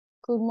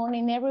Good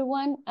morning,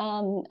 everyone,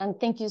 and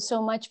thank you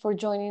so much for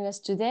joining us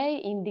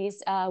today in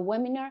this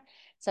webinar.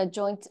 It's a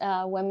joint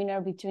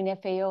webinar between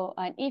FAO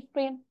and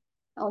IFPRI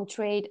on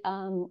trade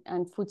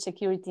and food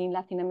security in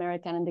Latin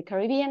America and the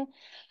Caribbean.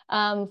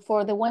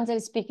 For the ones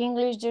that speak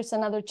English, there's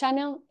another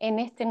channel. En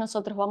este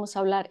nosotros vamos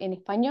a hablar en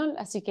español,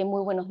 así que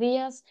muy buenos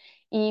días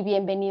y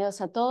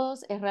bienvenidos a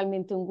todos. Es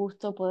realmente un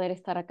gusto poder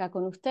estar acá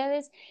con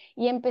ustedes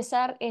y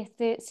empezar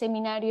este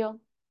seminario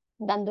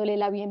dándole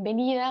la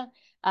bienvenida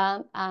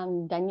a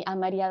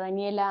María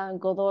Daniela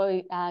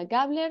Godoy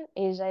Gabler.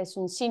 Ella es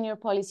un Senior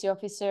Policy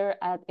Officer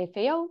at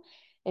FAO,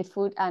 a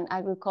Food and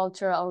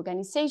Agriculture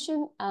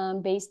Organization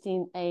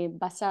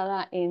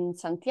basada en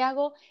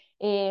Santiago.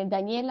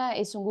 Daniela,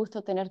 es un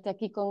gusto tenerte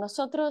aquí con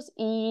nosotros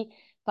y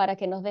para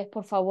que nos des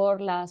por favor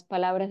las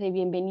palabras de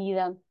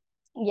bienvenida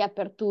y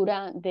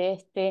apertura de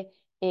este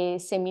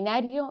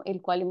seminario,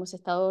 el cual hemos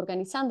estado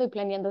organizando y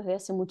planeando desde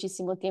hace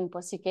muchísimo tiempo.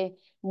 Así que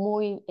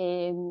muy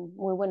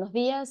buenos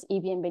días y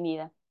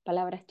bienvenida.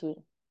 Palabra es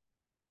tuya.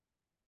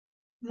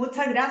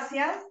 Muchas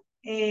gracias,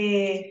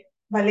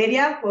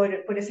 Valeria,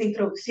 por esa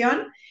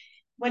introducción.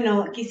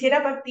 Bueno,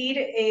 quisiera partir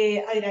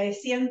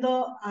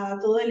agradeciendo a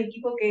todo el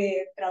equipo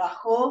que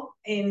trabajó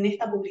en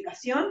esta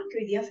publicación que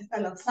hoy día se está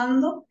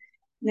lanzando.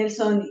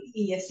 Nelson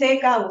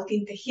Illeseca,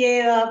 Agustín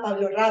Tejeda,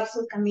 Pablo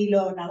Rapsus,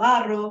 Camilo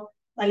Navarro,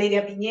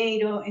 Valeria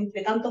Piñeiro,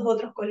 entre tantos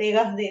otros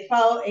colegas de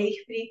FAO e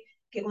IFPRI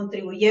que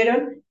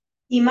contribuyeron,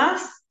 y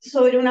más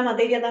sobre una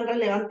materia tan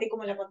relevante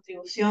como la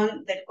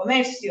contribución del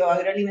comercio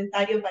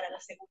agroalimentario para la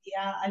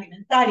seguridad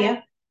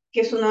alimentaria,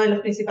 que es uno de los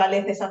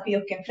principales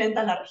desafíos que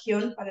enfrenta la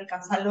región para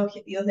alcanzar los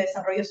objetivos de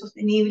desarrollo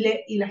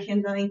sostenible y la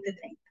Agenda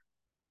 2030.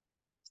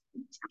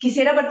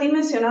 Quisiera partir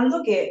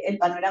mencionando que el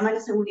panorama de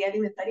la seguridad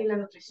alimentaria y la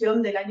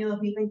nutrición del año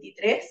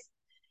 2023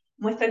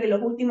 muestra que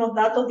los últimos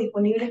datos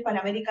disponibles para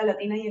América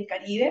Latina y el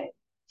Caribe,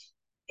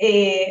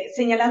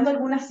 señalando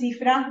algunas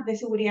cifras de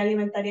seguridad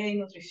alimentaria y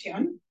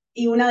nutrición,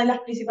 y una de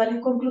las principales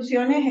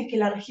conclusiones es que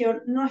la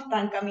región no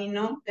está en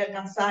camino de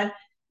alcanzar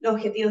los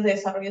Objetivos de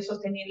Desarrollo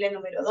Sostenible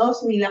número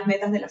 2, ni las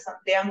metas de la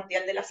Asamblea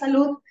Mundial de la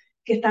Salud,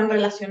 que están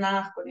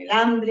relacionadas con el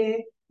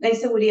hambre, la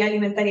inseguridad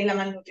alimentaria y la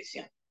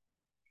malnutrición.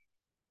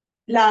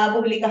 La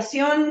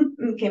publicación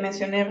que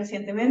mencioné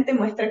recientemente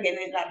muestra que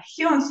en la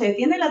región se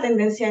detiene la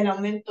tendencia del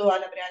aumento a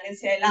la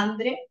prevalencia del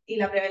hambre y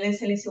la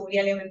prevalencia de la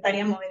inseguridad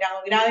alimentaria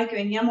moderado grave que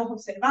veníamos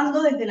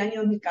observando desde el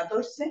año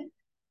 2014.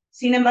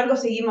 Sin embargo,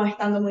 seguimos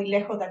estando muy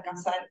lejos de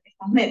alcanzar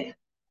estas metas.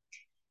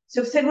 Se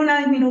observa una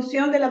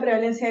disminución de la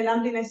prevalencia del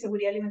hambre y la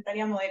inseguridad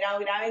alimentaria moderado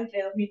grave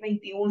entre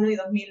 2021 y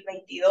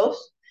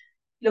 2022,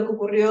 lo que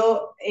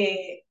ocurrió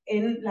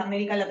en la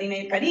América Latina y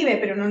el Caribe,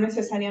 pero no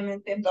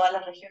necesariamente en todas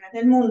las regiones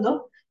del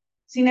mundo.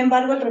 Sin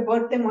embargo, el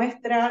reporte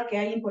muestra que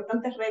hay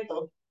importantes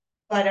retos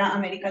para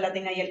América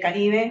Latina y el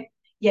Caribe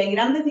y hay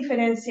grandes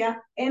diferencias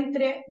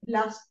entre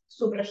las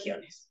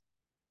subregiones.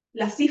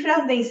 Las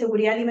cifras de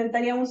inseguridad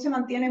alimentaria aún se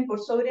mantienen por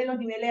sobre los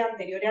niveles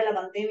anteriores a la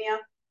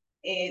pandemia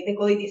de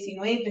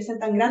COVID-19 y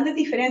presentan grandes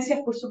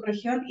diferencias por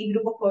subregión y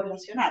grupos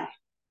poblacionales.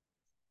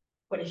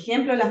 Por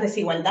ejemplo, las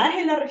desigualdades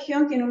en la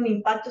región tienen un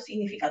impacto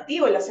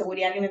significativo en la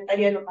seguridad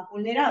alimentaria de los más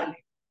vulnerables.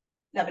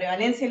 La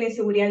prevalencia de la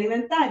inseguridad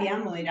alimentaria,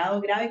 moderado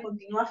o grave,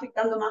 continúa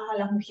afectando más a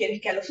las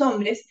mujeres que a los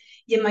hombres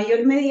y en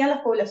mayor medida a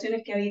las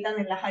poblaciones que habitan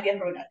en las áreas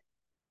rurales.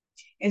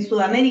 En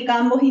Sudamérica,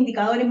 ambos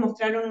indicadores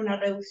mostraron una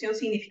reducción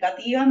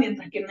significativa,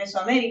 mientras que en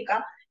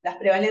Mesoamérica las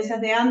prevalencias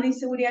de hambre e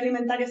inseguridad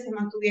alimentaria se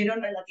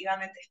mantuvieron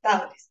relativamente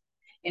estables.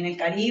 En el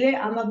Caribe,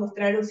 ambas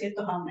mostraron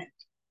ciertos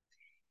aumentos.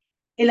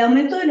 El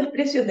aumento de los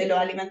precios de los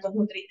alimentos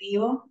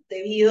nutritivos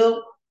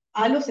debido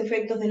a los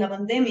efectos de la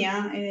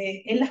pandemia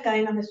en las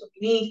cadenas de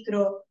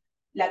suministro,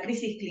 la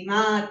crisis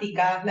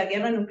climática, la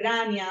guerra en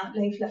Ucrania,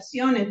 la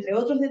inflación, entre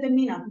otros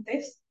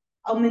determinantes,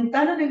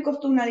 aumentaron el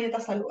costo de una dieta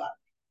saludable.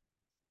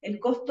 El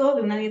costo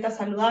de una dieta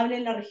saludable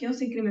en la región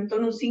se incrementó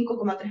en un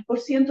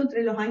 5,3%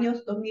 entre los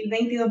años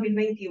 2020 y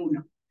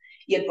 2021.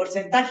 Y el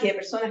porcentaje de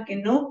personas que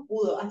no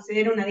pudo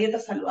acceder a una dieta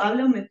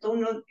saludable aumentó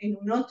en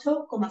un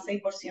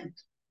 8,6%.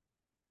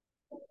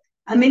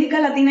 América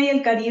Latina y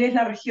el Caribe es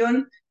la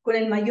región con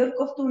el mayor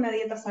costo de una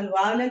dieta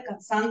saludable,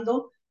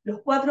 alcanzando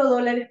los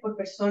 $4 por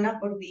persona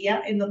por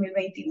día en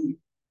 2021.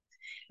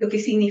 Lo que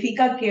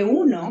significa que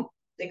 1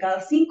 de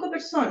cada 5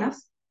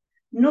 personas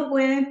no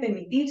pueden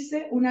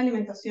permitirse una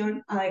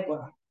alimentación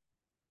adecuada.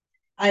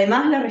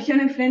 Además, la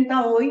región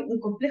enfrenta hoy un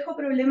complejo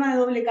problema de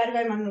doble carga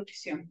de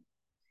malnutrición.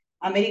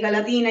 América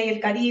Latina y el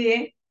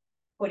Caribe,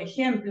 por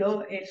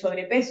ejemplo, el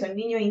sobrepeso en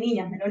niños y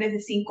niñas menores de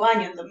 5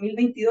 años en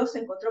 2022 se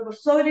encontró por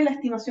sobre la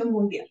estimación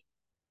mundial.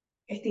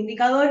 Este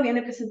indicador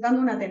viene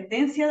presentando una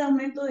tendencia de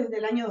aumento desde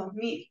el año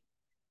 2000,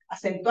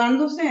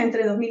 acentuándose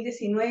entre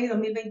 2019 y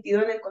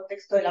 2022 en el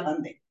contexto de la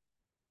pandemia.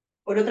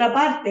 Por otra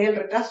parte, el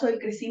retraso del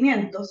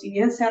crecimiento, si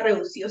bien se ha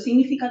reducido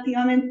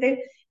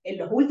significativamente en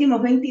los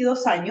últimos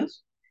 22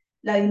 años,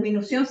 la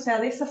disminución se ha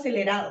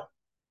desacelerado,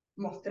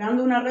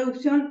 mostrando una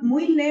reducción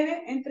muy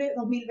leve entre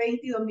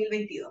 2020 y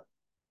 2022.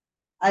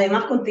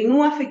 Además,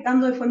 continúa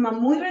afectando de forma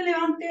muy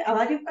relevante a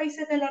varios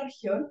países de la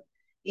región,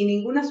 y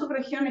ninguna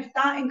subregión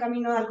está en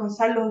camino de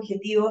alcanzar los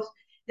objetivos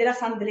de la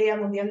Asamblea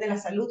Mundial de la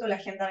Salud o la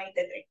Agenda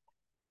 2030.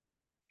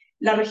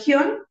 La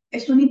región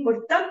es un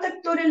importante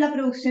actor en la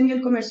producción y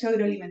el comercio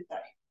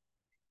agroalimentario.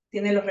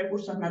 Tiene los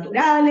recursos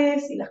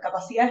naturales y las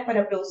capacidades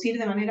para producir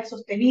de manera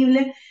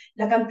sostenible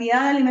la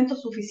cantidad de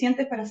alimentos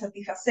suficientes para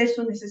satisfacer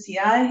sus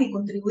necesidades y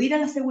contribuir a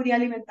la seguridad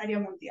alimentaria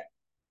mundial.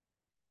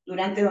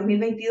 Durante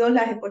 2022,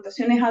 las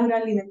exportaciones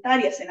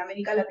agroalimentarias en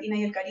América Latina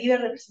y el Caribe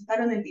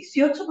representaron el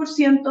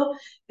 18%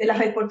 de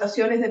las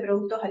exportaciones de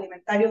productos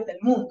alimentarios del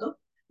mundo,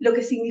 lo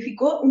que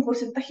significó un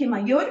porcentaje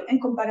mayor en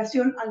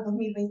comparación al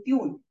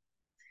 2021.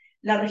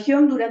 La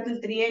región durante el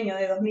trienio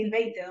de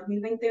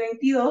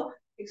 2020-2022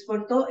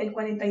 exportó el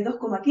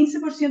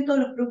 42,15% de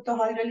los productos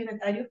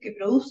agroalimentarios que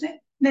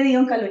produce, medido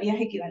en calorías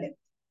equivalentes.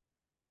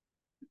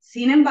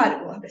 Sin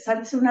embargo, a pesar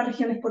de ser una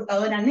región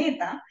exportadora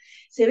neta,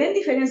 se ven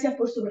diferencias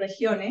por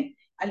subregiones,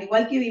 al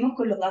igual que vimos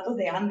con los datos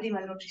de hambre y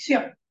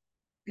malnutrición.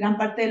 Gran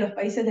parte de los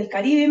países del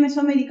Caribe y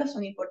Mesoamérica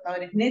son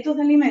importadores netos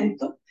de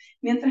alimentos,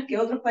 mientras que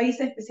otros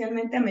países,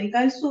 especialmente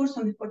América del Sur,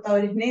 son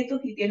exportadores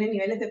netos y tienen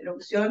niveles de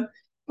producción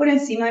por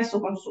encima de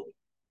su consumo.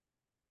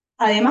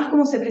 Además,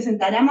 como se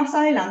presentará más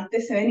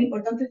adelante, se ven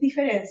importantes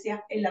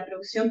diferencias en la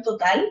producción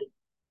total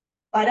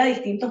para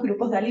distintos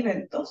grupos de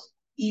alimentos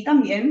y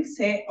también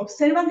se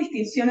observan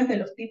distinciones de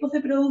los tipos de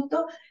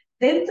productos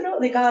dentro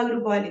de cada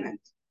grupo de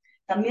alimentos.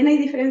 También hay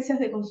diferencias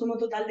de consumo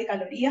total de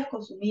calorías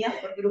consumidas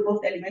por grupos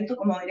de alimentos,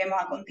 como veremos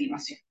a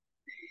continuación.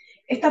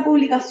 Esta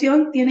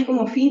publicación tiene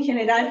como fin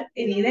generar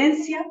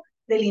evidencia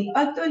del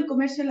impacto del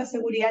comercio en la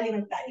seguridad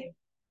alimentaria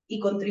y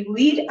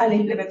contribuir a la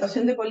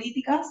implementación de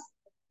políticas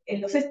en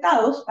los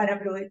estados para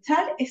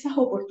aprovechar esas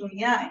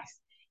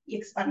oportunidades y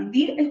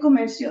expandir el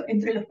comercio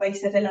entre los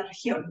países de la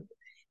región,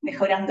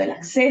 mejorando el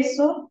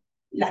acceso,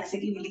 la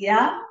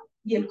asequibilidad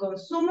y el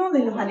consumo de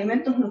los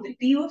alimentos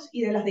nutritivos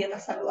y de las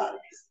dietas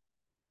saludables.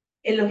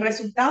 En los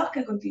resultados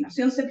que a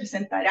continuación se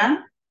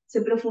presentarán,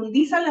 se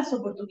profundizan las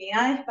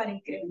oportunidades para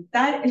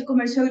incrementar el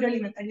comercio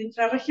agroalimentario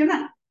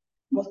intrarregional,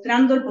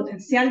 mostrando el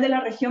potencial de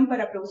la región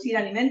para producir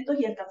alimentos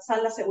y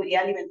alcanzar la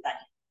seguridad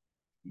alimentaria.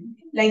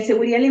 La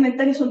inseguridad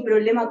alimentaria es un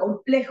problema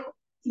complejo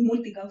y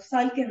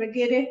multicausal que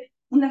requiere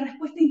una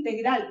respuesta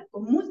integral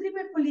con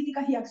múltiples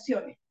políticas y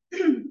acciones,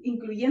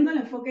 incluyendo el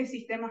enfoque de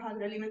sistemas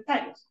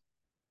agroalimentarios.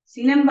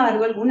 Sin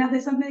embargo, algunas de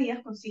esas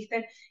medidas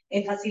consisten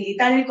en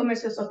facilitar el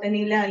comercio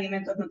sostenible de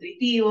alimentos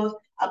nutritivos,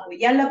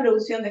 apoyar la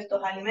producción de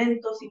estos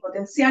alimentos y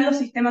potenciar los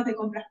sistemas de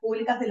compras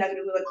públicas de la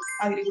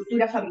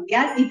agricultura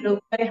familiar y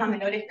productores a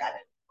menor escala.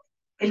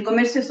 El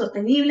comercio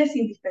sostenible es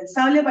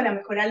indispensable para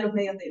mejorar los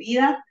medios de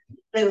vida,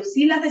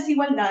 reducir las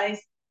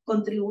desigualdades,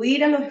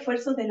 contribuir a los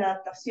esfuerzos de la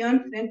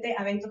adaptación frente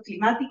a eventos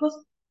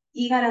climáticos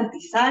y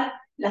garantizar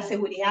la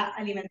seguridad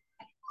alimentaria.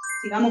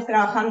 Sigamos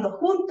trabajando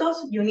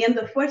juntos y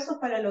uniendo esfuerzos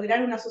para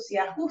lograr una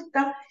sociedad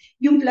justa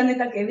y un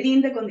planeta que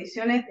brinde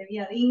condiciones de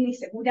vida dignas y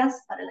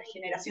seguras para las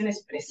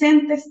generaciones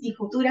presentes y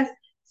futuras,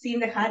 sin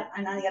dejar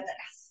a nadie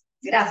atrás.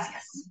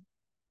 Gracias.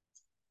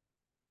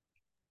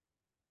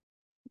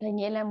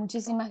 Daniela,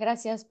 muchísimas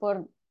gracias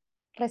por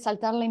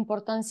resaltar la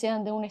importancia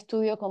de un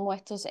estudio como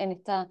estos en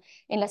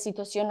la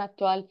situación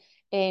actual,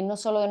 no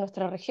solo de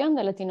nuestra región,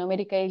 de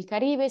Latinoamérica y el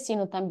Caribe,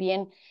 sino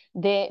también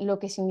de lo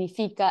que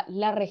significa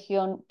la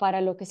región para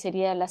lo que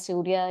sería la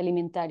seguridad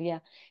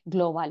alimentaria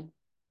global.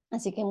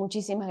 Así que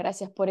muchísimas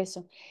gracias por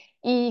eso.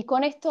 Y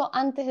con esto,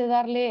 antes de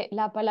darle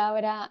la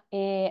palabra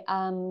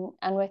a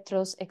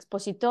nuestros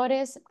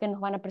expositores que nos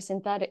van a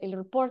presentar el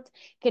report,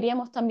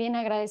 queríamos también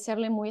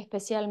agradecerle muy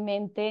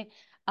especialmente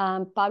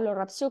a Pablo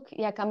Rapsuk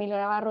y a Camilo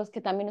Navarro,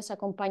 que también nos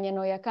acompañan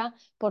hoy acá,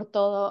 por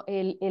todo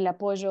el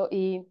apoyo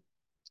y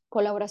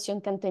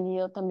colaboración que han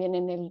tenido también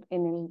en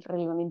el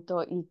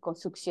reglamento y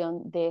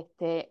construcción de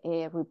este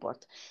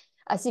report.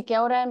 Así que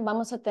ahora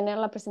vamos a tener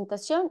la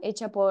presentación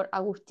hecha por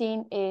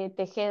Agustín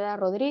Tejeda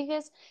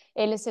Rodríguez.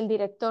 Él es el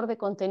director de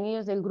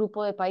contenidos del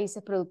Grupo de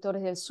Países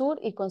Productores del Sur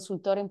y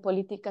consultor en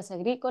políticas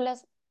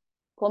agrícolas,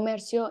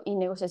 comercio y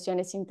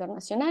negociaciones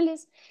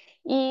internacionales.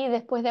 Y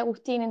después de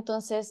Agustín,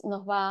 entonces,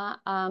 nos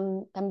va a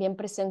también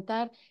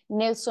presentar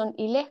Nelson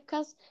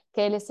Ilescas,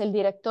 que él es el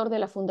director de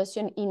la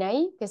Fundación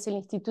INAI, que es el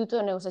Instituto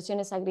de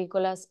Negociaciones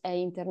Agrícolas e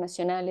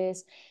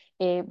Internacionales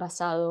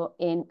basado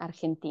en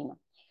Argentina.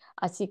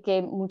 Así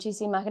que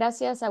muchísimas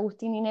gracias,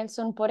 Agustín y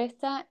Nelson, por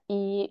esta,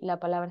 y la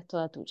palabra es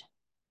toda tuya.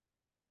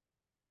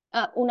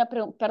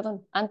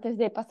 Perdón, antes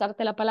de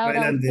pasarte la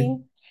palabra, Adelante.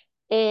 Agustín,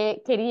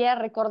 quería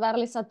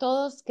recordarles a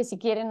todos que si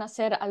quieren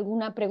hacer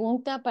alguna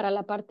pregunta para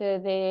la parte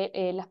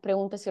de las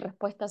preguntas y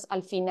respuestas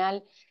al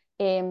final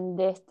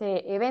de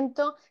este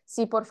evento,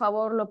 si por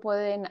favor lo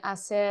pueden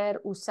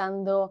hacer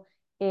usando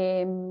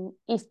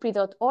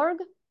ifpri.org,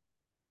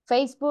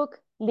 Facebook,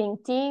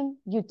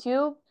 LinkedIn,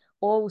 YouTube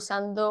o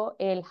usando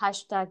el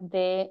hashtag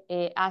de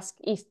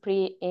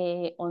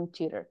AskIFPRI on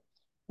Twitter.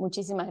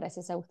 Muchísimas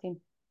gracias,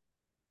 Agustín.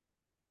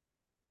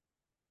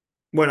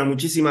 Bueno,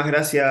 muchísimas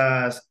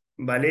gracias,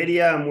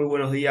 Valeria. Muy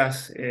buenos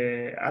días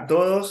a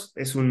todos.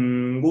 Es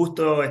un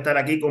gusto estar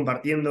aquí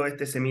compartiendo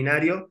este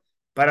seminario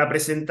para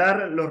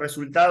presentar los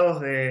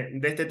resultados de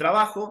este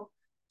trabajo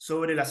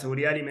sobre la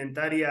seguridad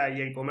alimentaria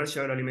y el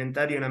comercio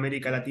agroalimentario en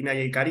América Latina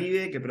y el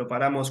Caribe, que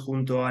preparamos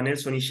junto a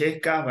Nelson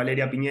Illescas,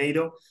 Valeria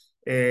Piñeiro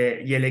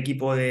y el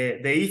equipo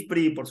de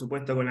IFPRI, y por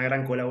supuesto con la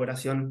gran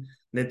colaboración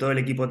de todo el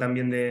equipo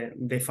también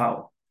de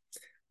FAO.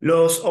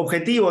 Los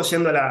objetivos,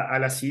 yendo a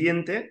la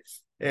siguiente,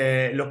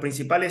 los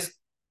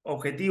principales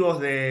objetivos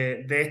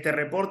de este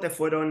reporte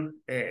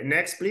fueron,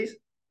 next please,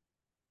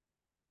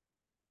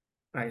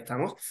 ahí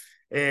estamos,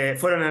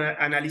 fueron a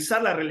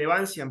analizar la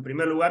relevancia, en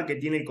primer lugar, que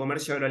tiene el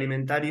comercio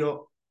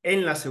agroalimentario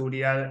en la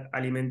seguridad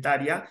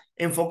alimentaria,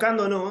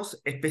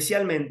 enfocándonos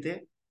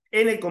especialmente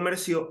en el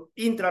comercio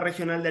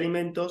intrarregional de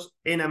alimentos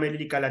en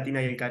América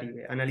Latina y el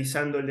Caribe,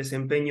 analizando el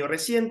desempeño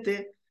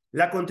reciente,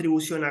 la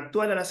contribución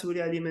actual a la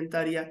seguridad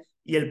alimentaria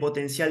y el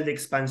potencial de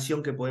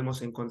expansión que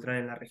podemos encontrar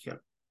en la región.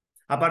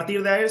 A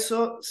partir de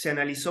eso, se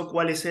analizó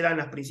cuáles eran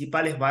las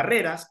principales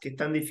barreras que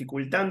están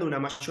dificultando una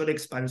mayor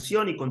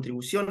expansión y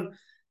contribución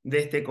de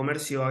este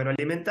comercio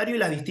agroalimentario y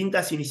las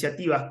distintas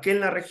iniciativas que en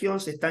la región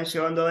se están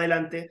llevando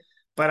adelante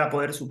para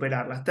poder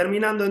superarlas.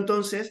 Terminando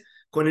entonces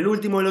con el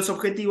último de los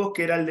objetivos,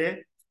 que era el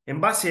de, en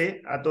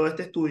base a todo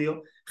este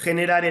estudio,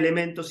 generar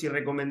elementos y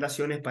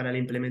recomendaciones para la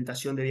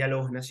implementación de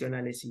diálogos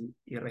nacionales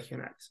y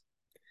regionales.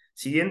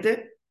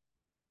 Siguiente.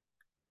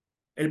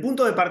 El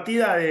punto de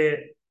partida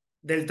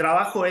del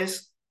trabajo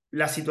es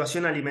la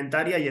situación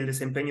alimentaria y el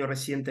desempeño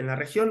reciente en la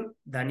región.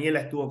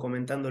 Daniela estuvo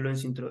comentándolo en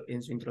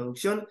su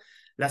introducción.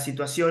 La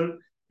situación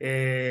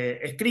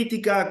es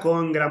crítica,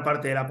 con gran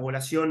parte de la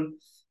población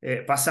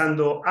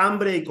pasando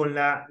hambre y con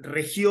la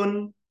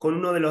región con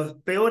uno de los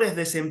peores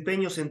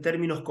desempeños en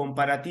términos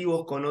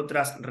comparativos con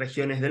otras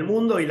regiones del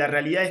mundo, y la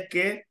realidad es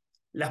que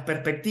las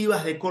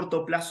perspectivas de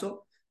corto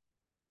plazo,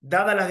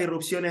 dadas las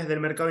disrupciones del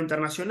mercado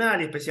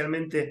internacional y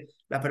especialmente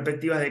las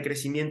perspectivas de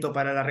crecimiento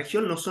para la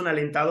región, no son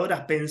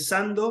alentadoras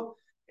pensando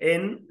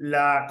en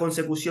la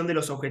consecución de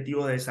los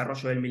objetivos de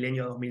desarrollo del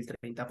milenio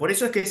 2030. Por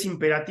eso es que es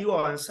imperativo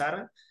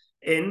avanzar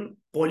en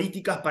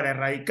políticas para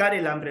erradicar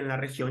el hambre en la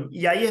región,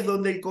 y ahí es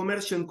donde el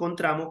comercio,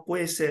 encontramos,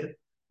 puede ser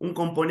un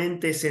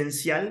componente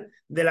esencial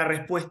de la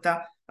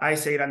respuesta a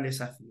ese gran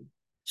desafío.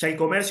 Ya el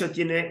comercio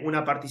tiene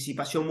una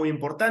participación muy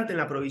importante en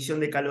la provisión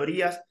de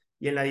calorías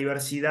y en la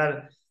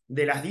diversidad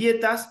de las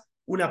dietas,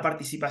 una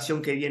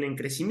participación que viene en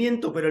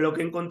crecimiento, pero lo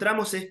que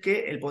encontramos es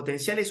que el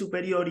potencial es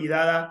superior, y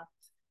dada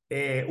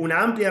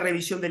una amplia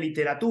revisión de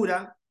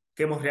literatura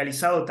que hemos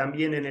realizado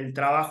también en el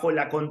trabajo,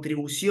 la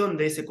contribución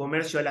de ese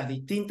comercio a las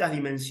distintas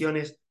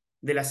dimensiones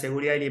de la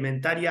seguridad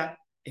alimentaria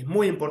es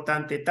muy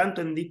importante,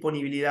 tanto en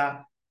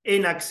disponibilidad,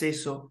 en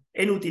acceso,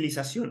 en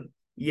utilización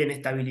y en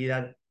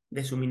estabilidad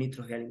de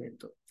suministros de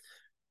alimentos.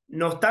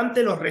 No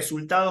obstante, los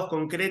resultados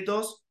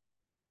concretos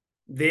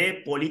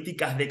de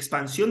políticas de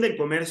expansión del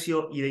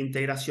comercio y de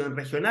integración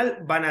regional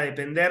van a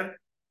depender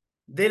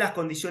de las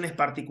condiciones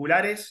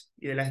particulares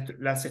y de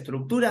las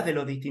estructuras de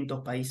los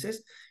distintos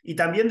países, y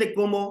también de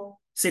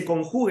cómo se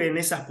conjuguen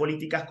esas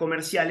políticas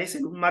comerciales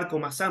en un marco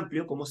más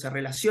amplio, cómo se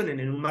relacionen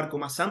en un marco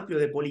más amplio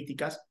de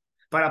políticas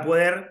para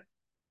poder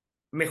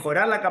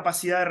mejorar la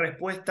capacidad de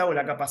respuesta o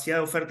la capacidad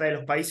de oferta de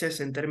los países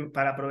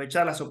para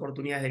aprovechar las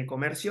oportunidades del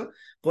comercio,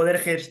 poder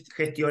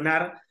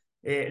gestionar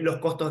los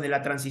costos de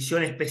la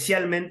transición,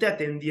 especialmente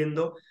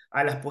atendiendo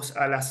a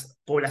las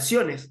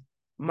poblaciones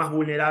más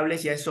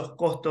vulnerables y a esos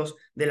costos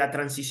de la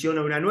transición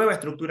a una nueva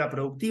estructura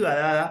productiva,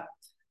 dada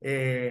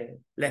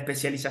la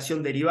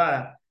especialización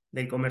derivada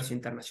del comercio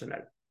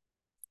internacional.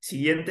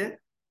 Siguiente.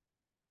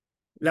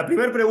 La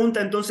primera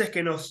pregunta entonces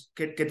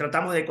que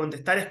tratamos de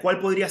contestar es cuál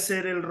podría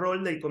ser el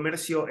rol del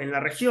comercio en la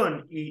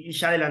región, y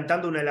ya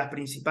adelantando, una de las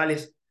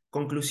principales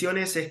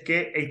conclusiones es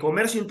que el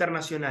comercio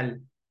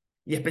internacional,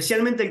 y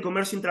especialmente el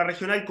comercio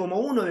intrarregional, como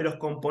uno de los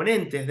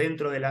componentes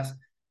dentro de las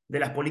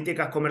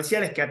políticas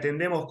comerciales que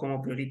atendemos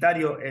como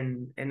prioritario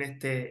en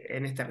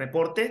este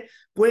reporte,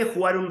 puede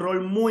jugar un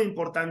rol muy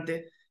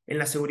importante en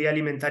la seguridad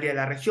alimentaria de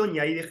la región. Y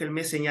ahí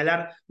déjenme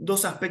señalar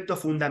dos aspectos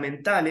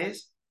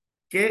fundamentales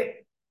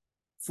que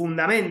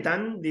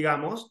fundamentan,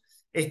 digamos,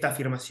 esta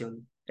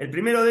afirmación. El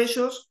primero de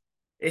ellos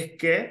es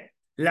que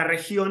la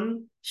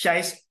región ya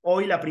es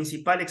hoy la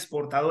principal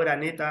exportadora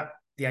neta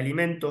de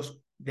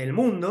alimentos del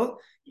mundo,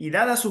 y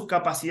dadas sus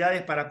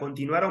capacidades para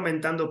continuar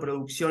aumentando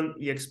producción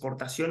y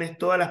exportaciones,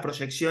 todas las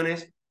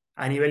proyecciones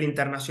a nivel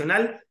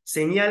internacional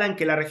señalan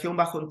que la región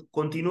va a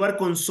continuar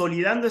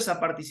consolidando esa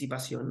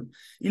participación,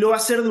 y lo va a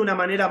hacer de una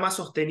manera más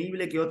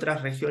sostenible que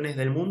otras regiones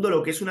del mundo,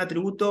 lo que es un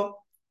atributo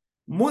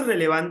muy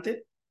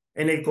relevante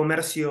en el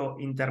comercio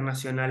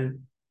internacional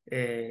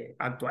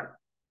actual.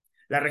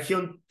 La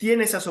región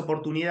tiene esas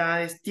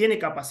oportunidades, tiene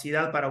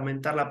capacidad para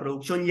aumentar la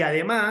producción y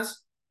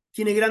además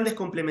tiene grandes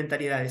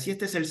complementariedades, y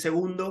este es el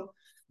segundo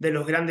de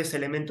los grandes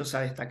elementos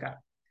a destacar.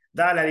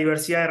 Dada la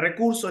diversidad de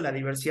recursos, la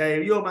diversidad de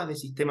biomas, de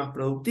sistemas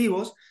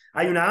productivos,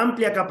 hay una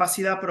amplia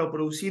capacidad para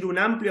producir un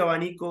amplio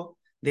abanico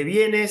de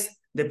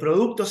bienes, de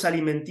productos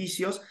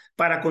alimenticios,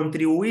 para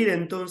contribuir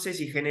entonces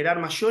y generar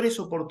mayores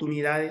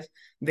oportunidades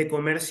de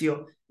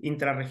comercio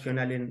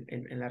intrarregional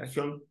en la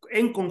región,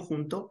 en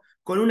conjunto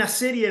con una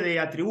serie de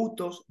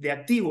atributos, de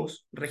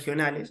activos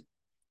regionales,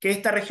 que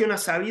esta región ha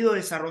sabido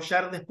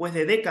desarrollar después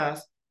de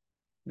décadas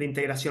de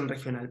integración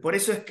regional. Por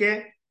eso es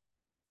que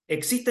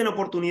existen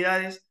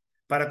oportunidades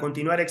para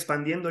continuar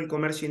expandiendo el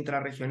comercio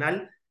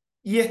intrarregional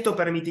y esto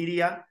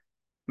permitiría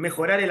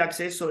mejorar el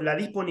acceso, la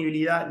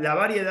disponibilidad, la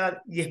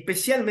variedad y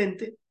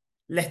especialmente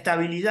la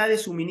estabilidad de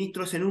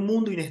suministros en un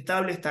mundo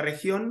inestable. Esta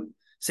región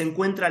se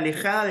encuentra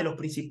alejada de los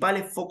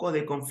principales focos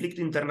de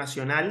conflicto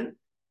internacional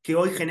que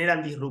hoy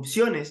generan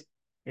disrupciones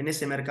en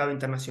ese mercado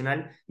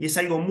internacional y es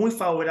algo muy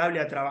favorable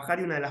a trabajar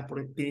y una de las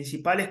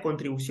principales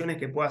contribuciones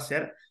que puede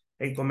hacer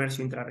el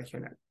comercio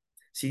intrarregional.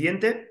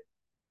 Siguiente.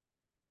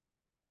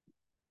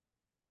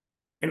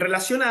 En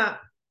relación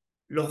a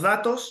los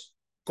datos,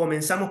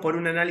 comenzamos por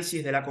un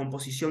análisis de la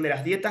composición de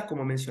las dietas,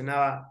 como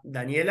mencionaba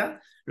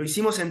Daniela. Lo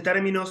hicimos en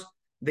términos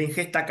de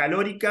ingesta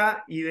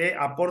calórica y de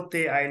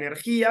aporte a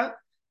energía,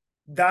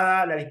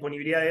 dada la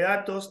disponibilidad de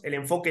datos, el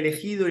enfoque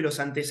elegido y los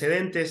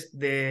antecedentes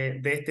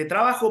de este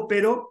trabajo,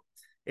 pero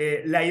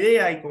la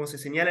idea, y como se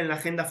señala en la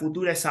agenda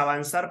futura, es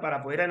avanzar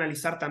para poder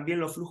analizar también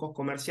los flujos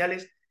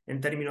comerciales en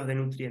términos de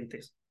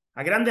nutrientes.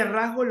 A grandes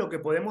rasgos, lo que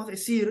podemos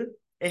decir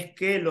es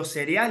que los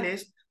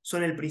cereales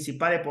son el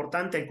principal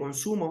aportante al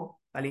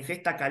consumo, a la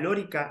ingesta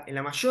calórica en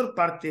la mayor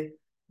parte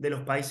de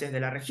los países de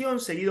la región,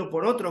 seguido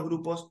por otros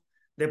grupos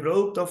de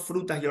productos,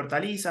 frutas y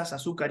hortalizas,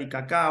 azúcar y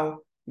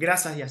cacao,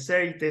 grasas y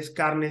aceites,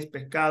 carnes,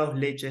 pescados,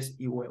 leches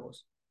y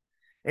huevos.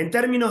 En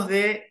términos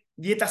de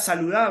dietas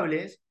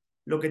saludables,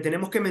 lo que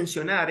tenemos que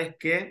mencionar es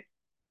que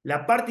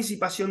la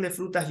participación de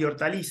frutas y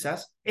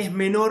hortalizas es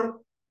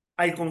menor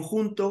al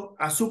conjunto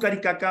azúcar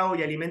y cacao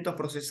y alimentos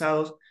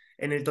procesados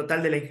en el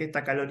total de la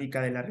ingesta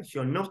calórica de la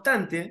región. No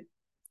obstante,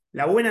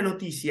 la buena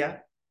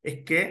noticia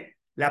es que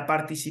la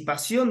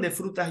participación de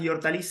frutas y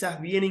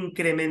hortalizas viene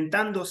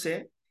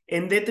incrementándose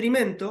en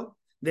detrimento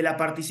de la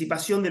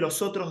participación de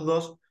los otros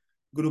dos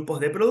grupos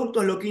de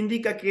productos, lo que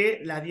indica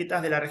que las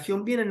dietas de la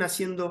región vienen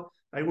haciendo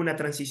alguna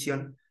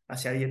transición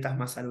hacia dietas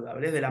más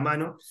saludables de la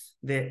mano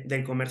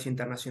del comercio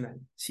internacional.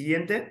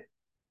 Siguiente.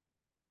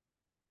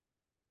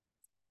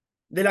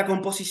 De la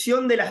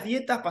composición de las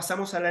dietas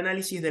pasamos al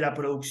análisis de la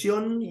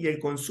producción y el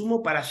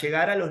consumo para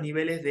llegar a los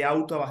niveles de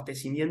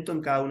autoabastecimiento en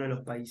cada uno de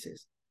los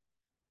países.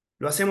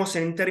 Lo hacemos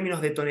en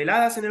términos de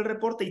toneladas en el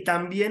reporte y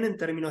también en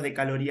términos de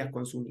calorías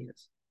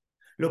consumidas.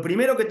 Lo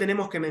primero que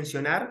tenemos que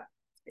mencionar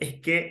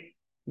es que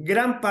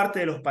gran parte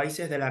de los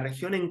países de la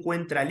región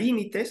encuentra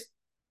límites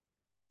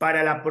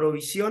para la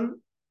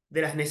provisión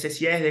de las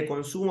necesidades de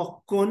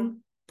consumo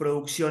con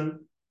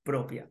producción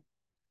propia.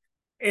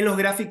 En los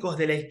gráficos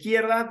de la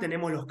izquierda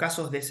tenemos los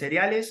casos de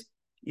cereales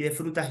y de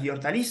frutas y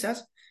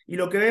hortalizas, y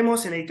lo que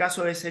vemos en el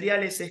caso de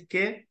cereales es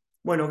que,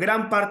 bueno,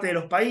 gran parte de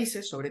los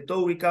países, sobre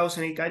todo ubicados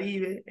en el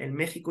Caribe, en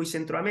México y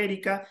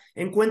Centroamérica,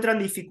 encuentran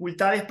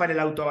dificultades para el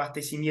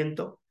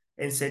autoabastecimiento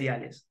en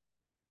cereales.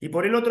 Y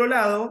por el otro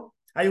lado,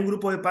 hay un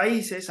grupo de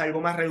países,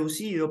 algo más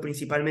reducido,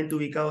 principalmente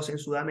ubicados en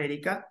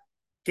Sudamérica,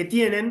 que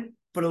tienen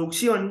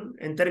producción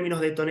en términos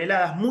de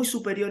toneladas muy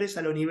superiores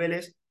a los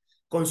niveles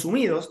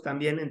consumidos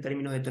también en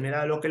términos de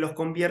tonelada, lo que los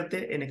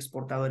convierte en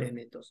exportadores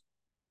netos.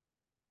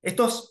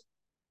 Estos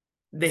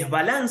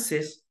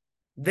desbalances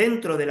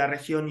dentro de la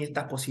región y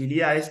estas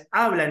posibilidades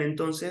hablan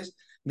entonces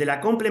de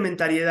la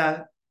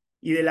complementariedad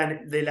y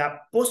de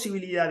la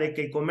posibilidad de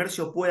que el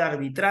comercio pueda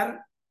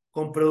arbitrar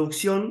con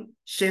producción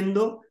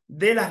yendo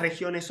de las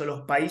regiones o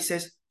los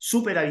países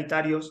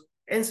superavitarios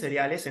en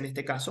cereales, en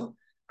este caso,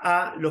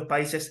 a los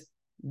países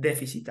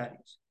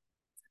deficitarios.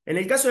 En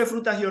el caso de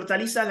frutas y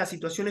hortalizas, la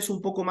situación es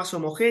un poco más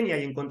homogénea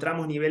y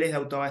encontramos niveles de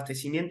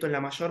autoabastecimiento en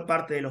la mayor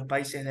parte de los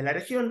países de la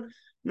región.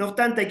 No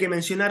obstante, hay que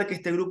mencionar que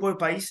este grupo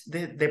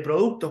de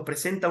productos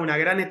presenta una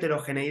gran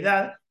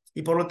heterogeneidad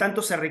y por lo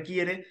tanto se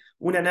requiere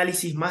un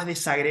análisis más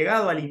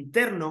desagregado al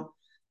interno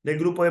del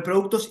grupo de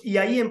productos y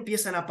ahí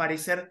empiezan a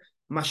aparecer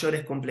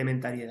mayores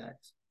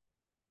complementariedades.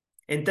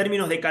 En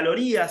términos de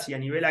calorías y a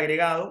nivel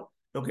agregado,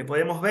 lo que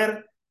podemos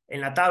ver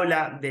en la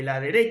tabla de la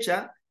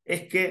derecha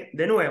es que,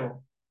 de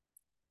nuevo,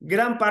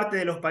 gran parte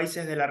de los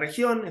países de la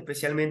región,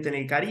 especialmente en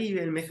el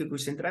Caribe, en México y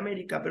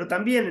Centroamérica, pero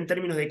también en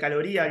términos de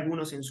caloría,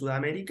 algunos en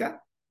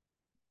Sudamérica,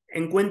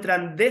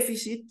 encuentran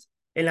déficit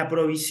en la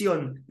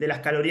provisión de las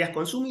calorías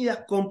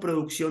consumidas con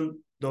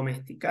producción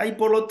doméstica y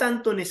por lo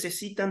tanto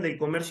necesitan del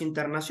comercio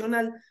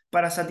internacional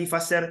para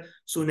satisfacer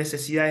sus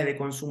necesidades de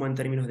consumo en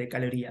términos de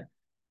caloría.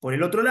 Por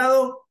el otro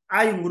lado,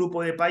 hay un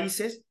grupo de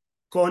países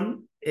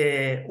con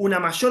una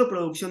mayor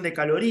producción de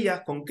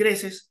calorías, con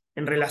creces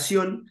en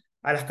relación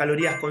a las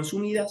calorías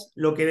consumidas,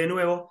 lo que de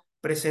nuevo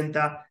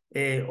presenta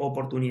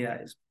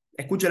oportunidades.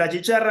 Escucho la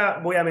chicharra,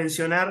 voy a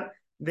mencionar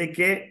de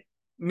que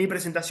mi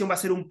presentación va a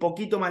ser un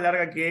poquito más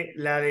larga que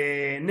la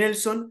de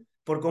Nelson,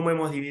 por cómo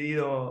hemos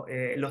dividido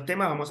los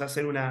temas, vamos a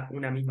hacer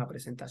una misma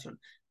presentación.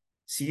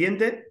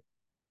 Siguiente.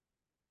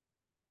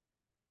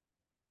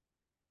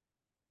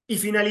 Y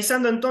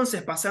finalizando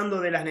entonces,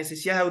 pasando de las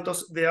necesidades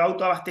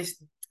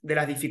de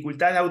las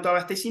dificultades de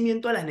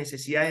autoabastecimiento a las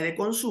necesidades de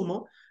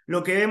consumo,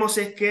 lo que vemos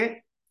es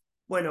que,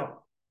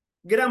 bueno,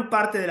 gran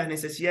parte de las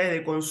necesidades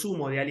de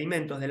consumo de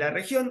alimentos de la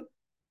región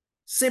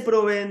se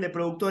proveen de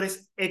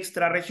productores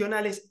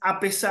extrarregionales a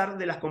pesar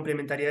de las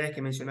complementariedades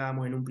que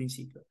mencionábamos en un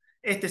principio.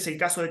 Este es el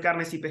caso de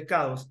carnes y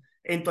pescados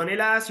en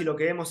toneladas, y lo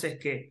que vemos es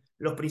que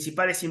los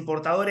principales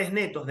importadores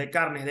netos de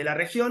carnes de la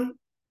región,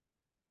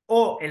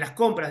 o en las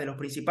compras de los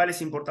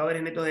principales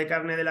importadores netos de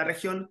carne de la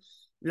región,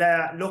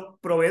 los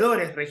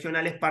proveedores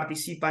regionales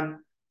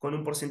participan con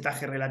un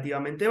porcentaje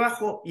relativamente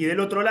bajo, y del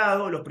otro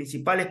lado, los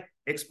principales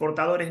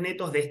exportadores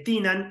netos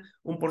destinan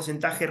un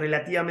porcentaje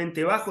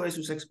relativamente bajo de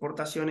sus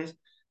exportaciones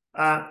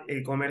a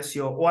el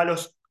comercio o a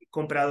los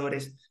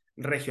compradores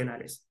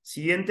regionales.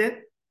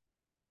 Siguiente.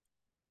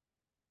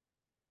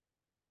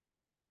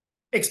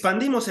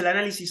 Expandimos el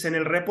análisis en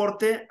el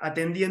reporte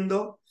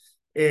atendiendo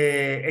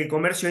el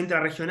comercio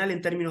intrarregional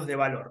en términos de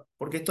valor,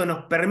 porque esto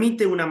nos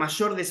permite una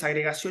mayor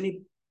desagregación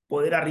y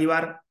poder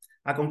arribar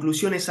a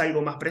conclusiones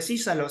algo más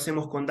precisas. Lo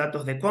hacemos con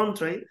datos de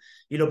Comtrade,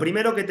 y lo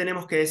primero que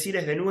tenemos que decir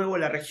es, de nuevo,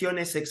 la región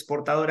es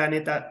exportadora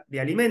neta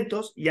de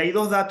alimentos, y hay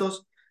dos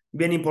datos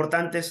bien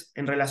importantes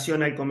en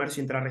relación al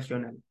comercio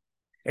intrarregional.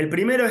 El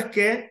primero es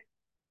que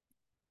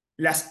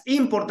las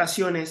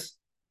importaciones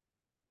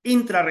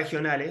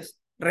intrarregionales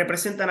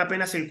representan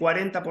apenas el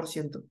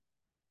 40%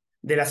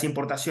 de las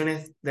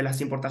importaciones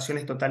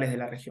totales de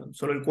la región.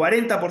 Solo el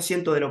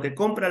 40% de lo que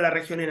compra la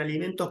región en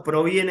alimentos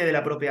proviene de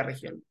la propia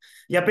región.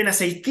 Y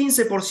apenas el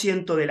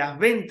 15% de las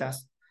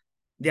ventas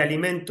de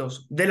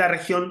alimentos de la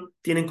región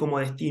tienen como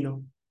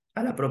destino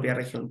a la propia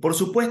región. Por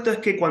supuesto es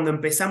que cuando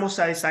empezamos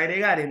a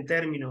desagregar en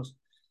términos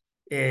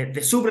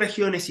de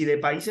subregiones y de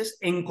países,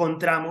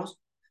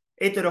 encontramos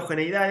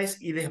heterogeneidades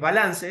y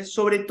desbalances,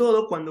 sobre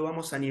todo cuando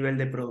vamos a nivel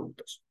de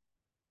productos.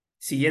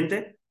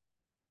 Siguiente.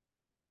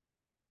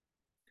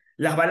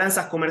 Las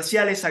balanzas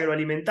comerciales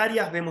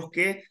agroalimentarias, vemos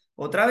que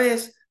otra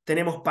vez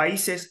tenemos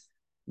países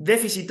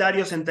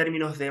deficitarios en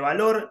términos de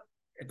valor,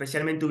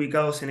 especialmente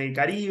ubicados en el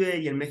Caribe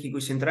y en México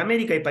y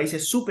Centroamérica, y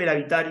países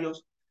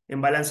superavitarios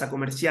en balanza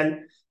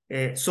comercial,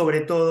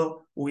 sobre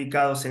todo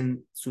ubicados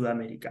en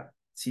Sudamérica.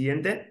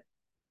 Siguiente.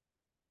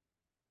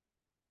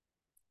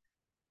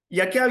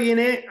 Y acá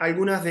viene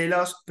algunos de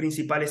los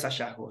principales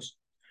hallazgos.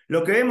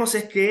 Lo que vemos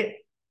es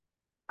que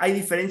hay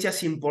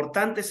diferencias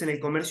importantes en el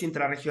comercio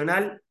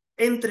intrarregional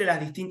entre las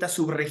distintas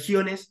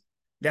subregiones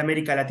de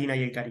América Latina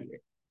y el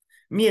Caribe.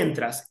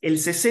 Mientras el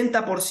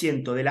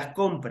 60% de las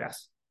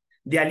compras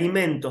de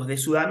alimentos de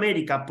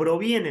Sudamérica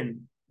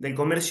provienen del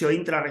comercio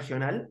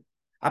intrarregional,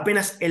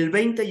 apenas el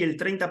 20 y el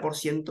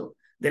 30%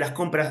 de las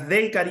compras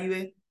del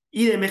Caribe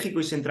y de México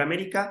y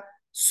Centroamérica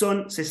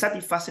se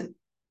satisfacen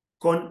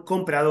con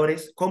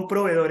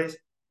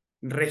proveedores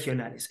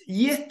regionales.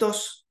 Y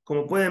estos,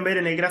 como pueden ver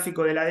en el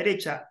gráfico de la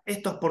derecha,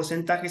 estos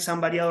porcentajes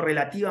han variado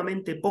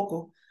relativamente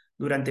poco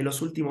durante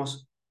los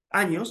últimos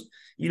años,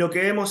 y lo que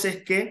vemos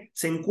es que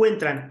se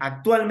encuentran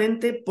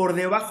actualmente por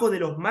debajo de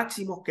los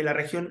máximos que la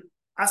región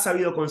ha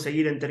sabido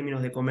conseguir en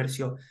términos de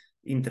comercio,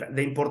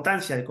 de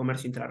importancia de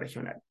comercio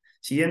intrarregional.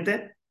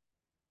 Siguiente.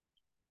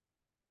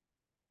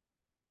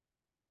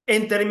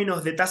 En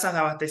términos de tasas de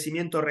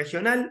abastecimiento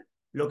regional,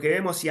 lo que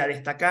vemos y a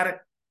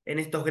destacar en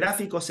estos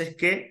gráficos es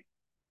que,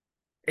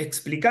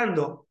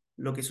 explicando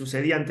lo que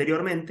sucedía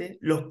anteriormente,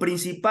 los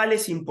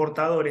principales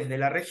importadores de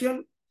la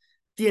región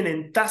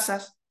tienen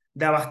tasas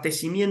de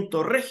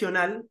abastecimiento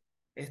regional,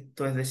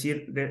 esto es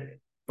decir, desde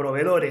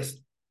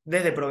proveedores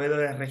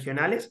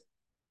regionales,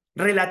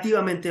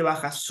 relativamente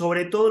bajas,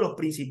 sobre todo los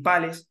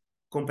principales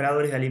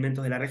compradores de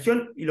alimentos de la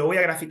región, y lo voy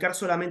a graficar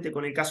solamente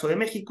con el caso de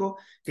México,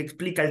 que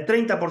explica el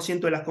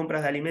 30% de las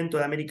compras de alimentos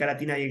de América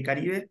Latina y el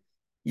Caribe,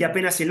 y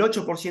apenas el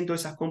 8% de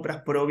esas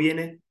compras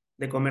proviene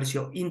de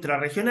comercio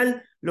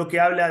intrarregional, lo que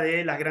habla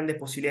de las grandes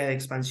posibilidades de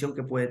expansión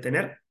que puede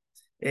tener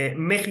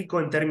México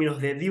en términos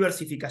de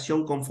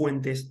diversificación con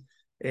fuentes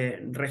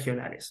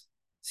regionales.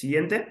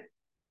 Siguiente.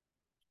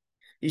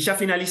 Y ya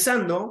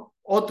finalizando,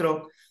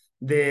 otro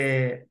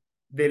de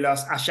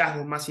los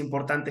hallazgos más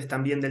importantes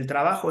también del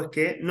trabajo es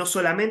que no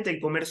solamente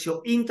el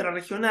comercio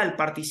intrarregional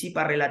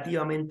participa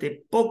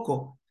relativamente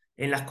poco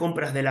en las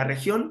compras de la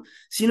región,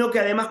 sino que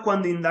además,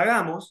 cuando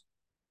indagamos,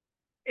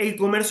 el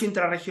comercio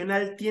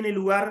intrarregional tiene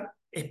lugar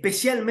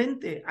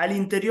especialmente al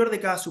interior de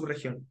cada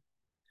subregión.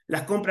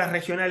 Las compras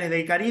regionales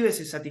del Caribe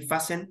se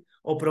satisfacen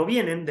o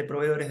provienen de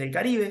proveedores del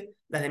Caribe,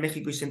 las de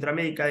México y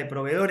Centroamérica de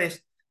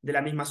proveedores de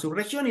la misma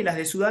subregión, y las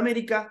de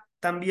Sudamérica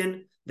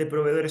también de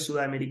proveedores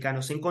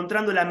sudamericanos,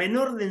 encontrando la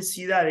menor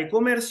densidad de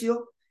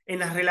comercio en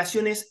las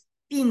relaciones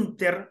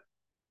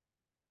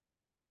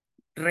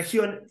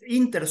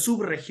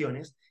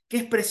intersubregiones, que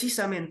es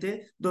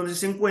precisamente donde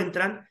se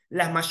encuentran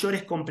las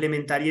mayores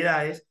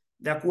complementariedades,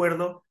 de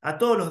acuerdo a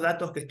todos los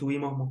datos que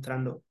estuvimos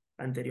mostrando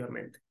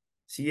anteriormente.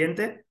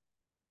 Siguiente.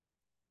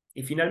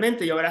 Y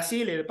finalmente, y ahora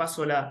sí, le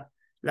paso la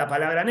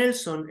palabra a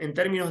Nelson. En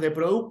términos de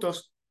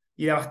productos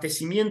y de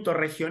abastecimiento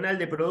regional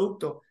de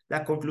producto,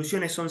 las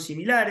conclusiones son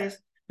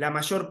similares. La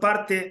mayor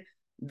parte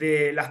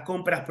de las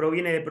compras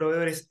proviene de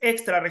proveedores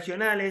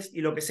extrarregionales, y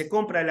lo que se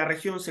compra de la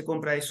región se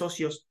compra de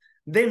socios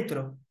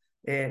dentro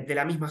de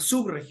la misma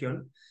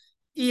subregión.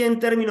 Y en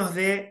términos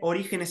de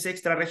orígenes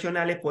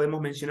extrarregionales, podemos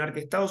mencionar que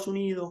Estados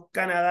Unidos,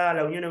 Canadá,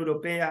 la Unión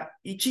Europea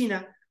y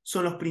China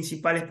son los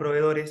principales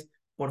proveedores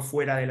por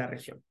fuera de la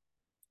región.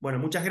 Bueno,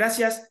 muchas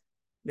gracias.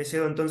 Le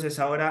cedo entonces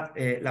ahora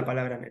la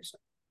palabra a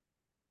Nelson.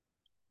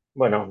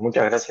 Bueno,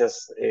 muchas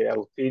gracias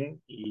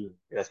Agustín y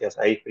gracias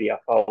a IFRI y a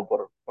FAO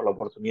por la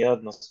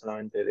oportunidad no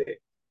solamente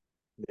de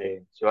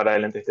llevar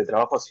adelante este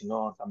trabajo,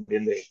 sino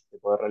también de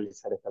poder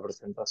realizar esta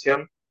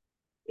presentación.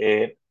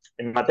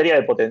 En materia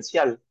de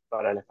potencial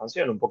para la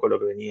expansión, un poco lo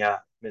que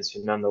venía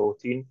mencionando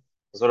Agustín,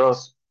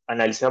 nosotros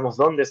analizamos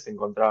dónde se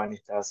encontraban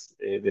estas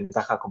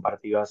ventajas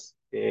comparativas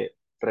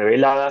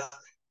reveladas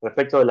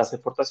respecto de las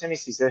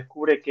exportaciones y se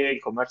descubre que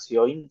el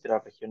comercio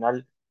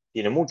intrarregional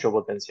tiene mucho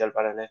potencial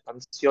para la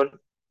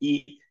expansión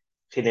y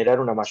generar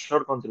una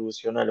mayor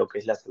contribución a lo que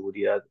es la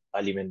seguridad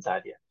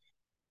alimentaria.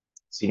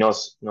 Si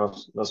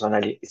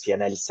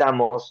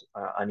analizamos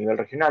a nivel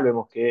regional,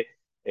 vemos que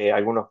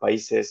algunos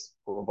países,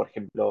 como por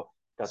ejemplo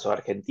el caso de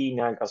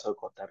Argentina, el caso de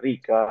Costa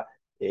Rica,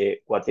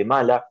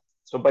 Guatemala,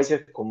 son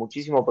países con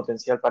muchísimo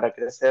potencial para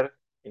crecer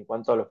en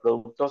cuanto a los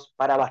productos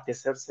para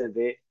abastecerse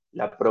de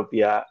la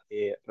propia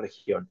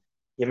región.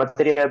 Y en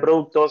materia de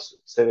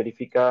productos se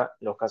verifica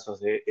los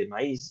casos del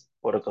maíz,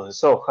 porotos de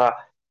soja,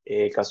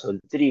 el caso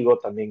del trigo,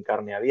 también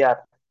carne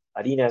aviar,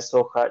 harina de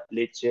soja,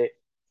 leche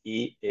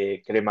y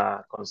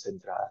crema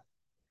concentrada.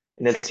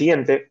 En el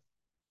siguiente,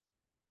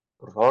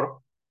 por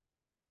favor,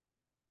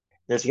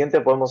 en el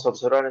siguiente podemos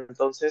observar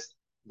entonces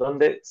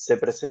dónde se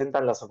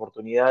presentan las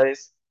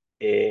oportunidades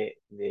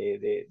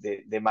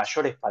de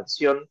mayor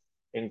expansión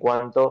en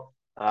cuanto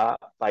a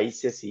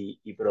países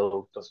y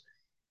productos.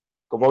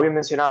 Como bien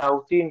mencionaba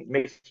Agustín,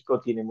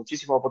 México tiene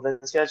muchísimo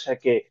potencial, ya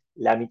que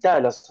la mitad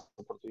de las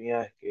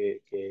oportunidades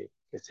que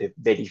se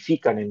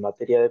verifican en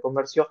materia de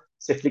comercio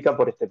se explica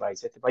por este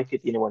país. Este país que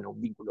tiene, bueno,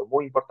 un vínculo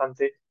muy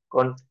importante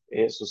con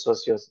sus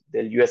socios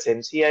del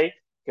USMCA,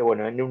 que,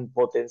 bueno, en un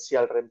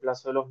potencial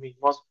reemplazo de los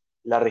mismos,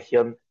 la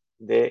región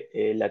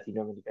de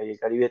Latinoamérica y el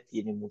Caribe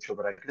tiene mucho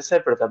para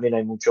crecer, pero también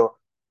hay mucho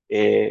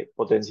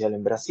potencial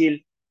en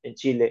Brasil, en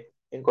Chile,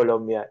 en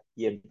Colombia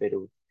y en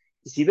Perú.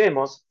 Y si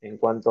vemos en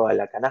cuanto a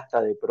la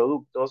canasta de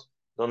productos,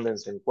 donde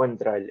se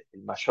encuentra el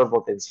mayor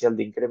potencial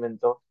de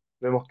incremento,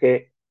 vemos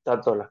que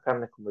tanto las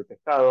carnes como el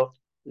pescado,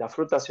 las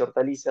frutas y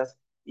hortalizas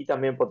y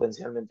también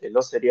potencialmente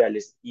los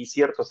cereales y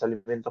ciertos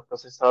alimentos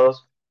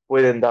procesados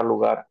pueden dar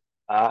lugar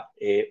a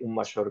un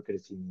mayor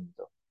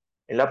crecimiento.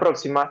 En la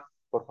próxima,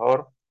 por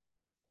favor,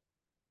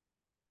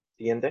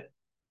 siguiente,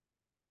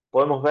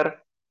 podemos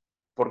ver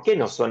 ¿por qué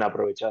no son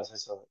aprovechadas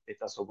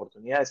estas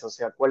oportunidades? O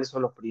sea, ¿cuáles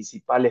son los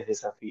principales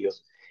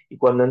desafíos? Y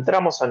cuando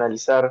entramos a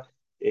analizar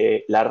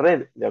la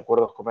red de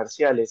acuerdos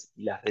comerciales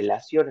y las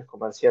relaciones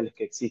comerciales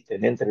que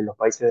existen entre los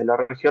países de la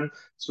región,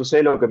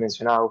 sucede lo que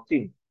mencionaba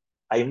Agustín.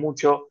 Hay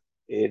mucho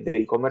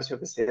del comercio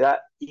que se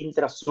da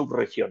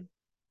intra-subregión.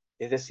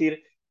 Es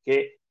decir,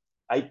 que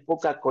hay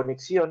poca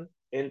conexión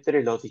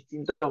entre los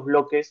distintos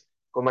bloques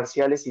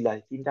comerciales y las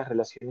distintas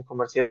relaciones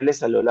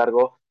comerciales a lo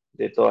largo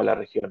de toda la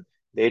región.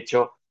 De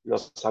hecho,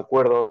 los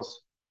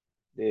acuerdos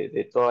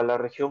de toda la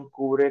región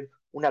cubren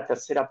una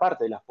tercera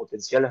parte de las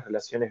potenciales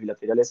relaciones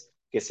bilaterales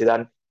que se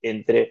dan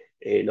entre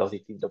los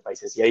distintos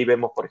países. Y ahí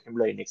vemos, por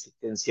ejemplo, la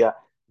inexistencia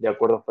de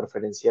acuerdos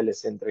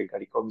preferenciales entre el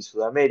CARICOM y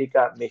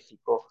Sudamérica,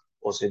 México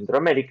o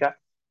Centroamérica,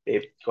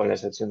 con la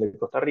excepción de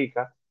Costa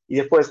Rica. Y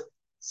después,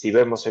 si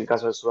vemos el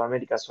caso de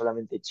Sudamérica,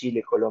 solamente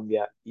Chile,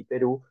 Colombia y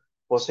Perú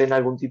poseen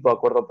algún tipo de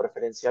acuerdo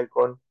preferencial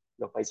con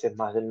los países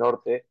más del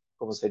norte,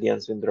 como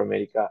serían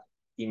Centroamérica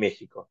y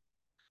México.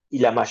 Y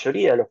la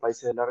mayoría de los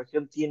países de la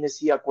región tiene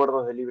sí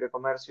acuerdos de libre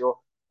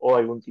comercio o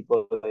algún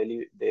tipo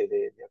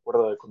de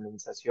acuerdo de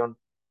colonización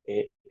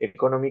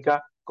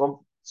económica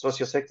con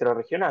socios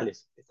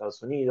extrarregionales,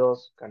 Estados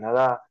Unidos,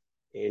 Canadá,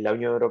 la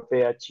Unión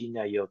Europea,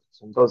 China y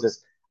otros.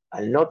 Entonces,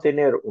 al no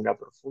tener una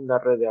profunda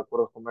red de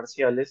acuerdos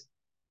comerciales,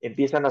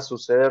 empiezan a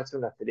sucederse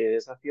una serie de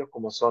desafíos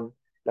como son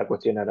la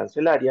cuestión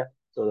arancelaria.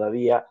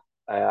 Todavía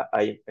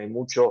hay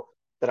mucho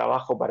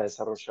trabajo para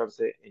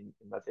desarrollarse en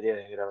materia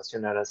de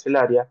desgravación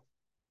arancelaria.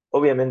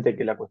 Obviamente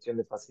que la cuestión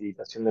de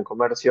facilitación del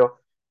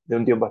comercio de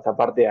un tiempo a esta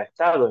parte ha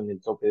estado en el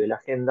tope de la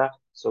agenda,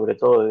 sobre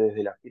todo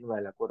desde la firma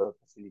del Acuerdo de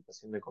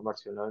Facilitación del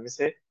Comercio en la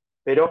OMC,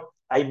 pero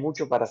hay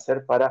mucho para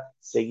hacer para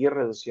seguir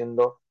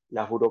reduciendo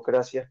las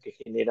burocracias que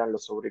generan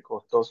los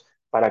sobrecostos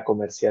para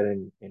comerciar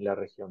en la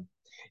región.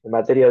 En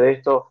materia de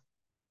esto,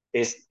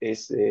 es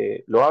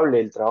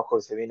loable el trabajo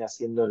que se viene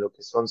haciendo en lo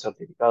que son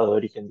certificados de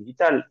origen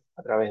digital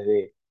a través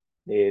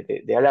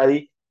de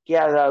Aladi, que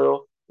ha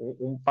dado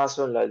un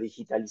paso en la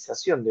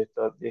digitalización de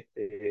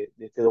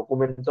este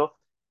documento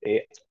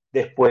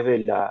después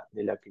de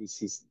la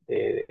crisis,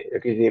 de la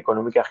crisis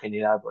económica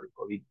generada por el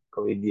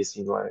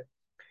COVID-19.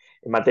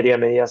 En materia de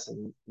medidas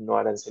no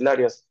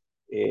arancelarias,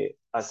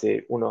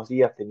 hace unos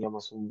días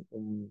teníamos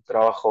un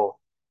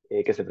trabajo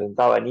que se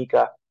presentaba en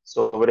ICA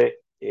sobre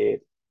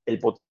el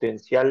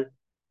potencial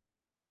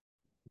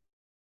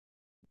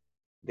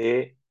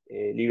de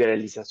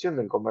liberalización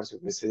del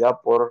comercio que se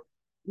da por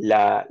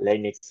la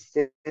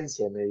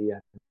inexistencia de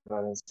medidas no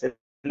arancelarias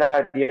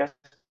áreas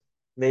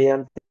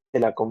mediante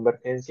la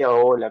convergencia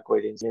o la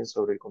coherencia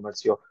sobre el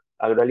comercio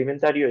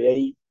agroalimentario, y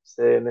ahí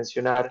se debe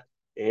mencionar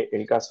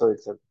el caso del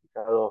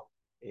certificado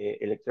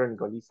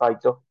electrónico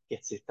LIFAITO, que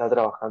se está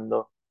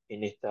trabajando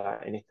en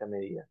esta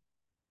medida.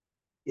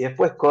 Y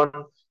después con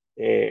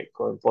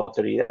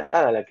posterioridad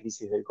a la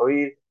crisis del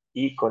COVID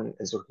y con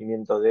el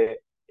surgimiento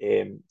de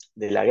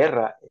la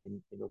guerra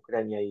en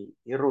Ucrania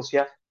y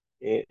Rusia,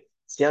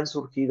 se han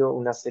surgido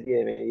una serie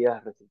de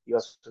medidas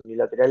restrictivas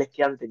unilaterales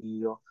que han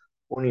tenido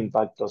un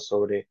impacto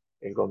sobre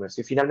el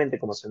comercio. Y finalmente,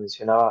 como se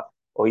mencionaba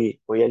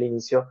hoy al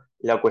inicio,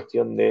 la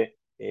cuestión de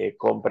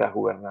compras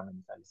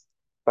gubernamentales.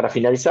 Para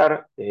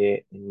finalizar,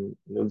 en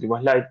el último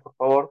slide, por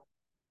favor,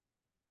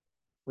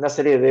 una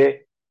serie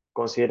de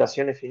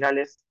consideraciones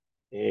finales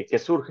que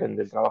surgen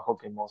del trabajo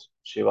que hemos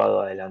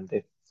llevado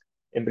adelante.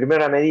 En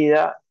primera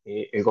medida,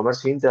 el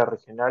comercio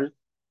interregional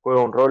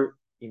juega un rol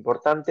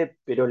importante,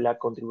 pero la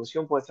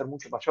contribución puede ser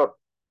mucho mayor.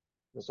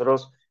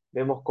 Nosotros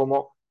vemos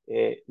cómo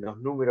los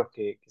números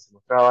que se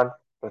mostraban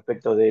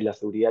respecto de la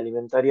seguridad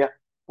alimentaria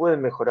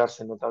pueden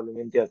mejorarse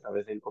notablemente a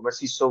través del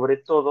comercio y sobre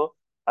todo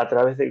a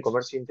través del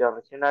comercio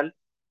interregional,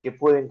 que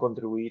pueden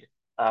contribuir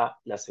a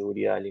la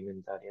seguridad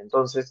alimentaria.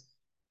 Entonces,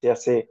 se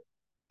hace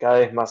cada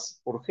vez más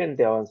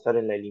urgente avanzar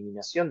en la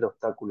eliminación de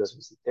obstáculos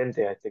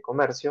existentes a este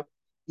comercio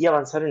y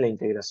avanzar en la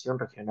integración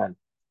regional.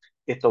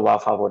 Esto va a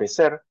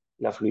favorecer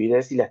la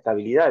fluidez y la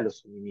estabilidad de los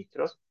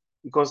suministros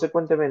y,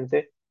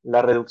 consecuentemente,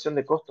 la reducción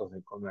de costos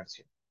del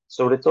comercio,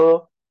 sobre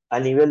todo a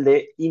nivel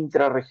de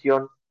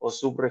intrarregión o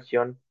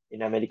subregión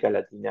en América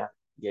Latina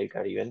y el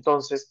Caribe.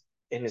 Entonces,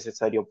 es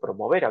necesario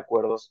promover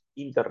acuerdos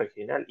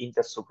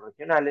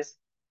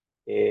intersubregionales,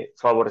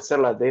 favorecer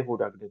la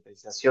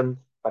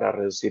desburocratización para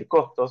reducir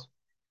costos,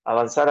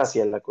 avanzar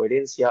hacia la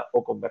coherencia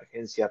o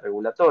convergencia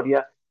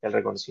regulatoria, el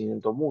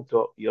reconocimiento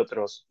mutuo y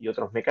otros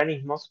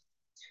mecanismos,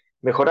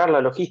 mejorar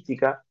la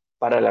logística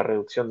para la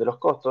reducción de los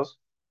costos,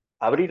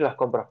 abrir las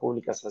compras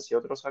públicas hacia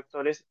otros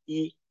actores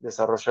y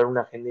desarrollar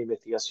una agenda de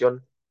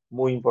investigación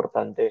muy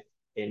importante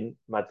en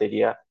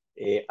materia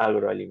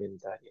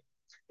agroalimentaria.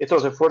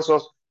 Estos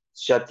esfuerzos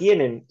ya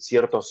tienen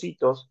ciertos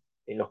hitos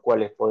en los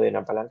cuales pueden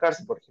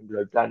apalancarse, por ejemplo,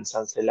 el plan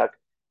Sancelac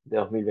de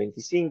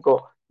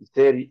 2025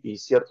 y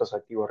ciertos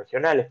activos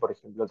regionales, por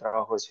ejemplo, el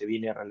trabajo que se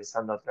viene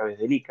realizando a través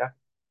del ICA.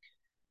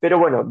 Pero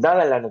bueno,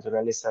 dada la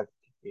naturaleza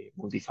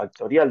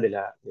multifactorial de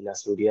la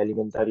seguridad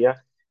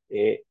alimentaria,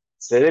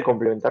 se debe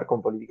complementar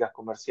con políticas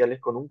comerciales,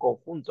 con un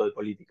conjunto de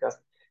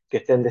políticas que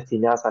estén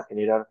destinadas a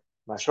generar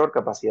mayor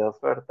capacidad de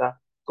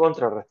oferta,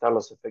 contrarrestar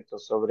los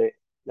efectos sobre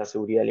la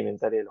seguridad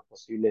alimentaria de las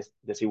posibles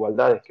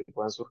desigualdades que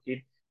puedan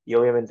surgir y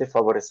obviamente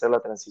favorecer la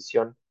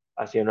transición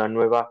hacia una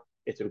nueva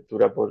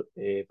estructura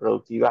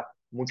productiva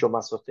mucho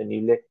más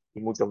sostenible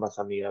y mucho más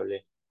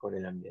amigable con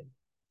el ambiente.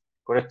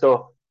 Con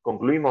esto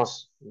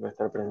concluimos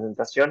nuestra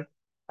presentación,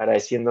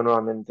 agradeciendo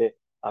nuevamente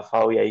a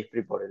FAO y a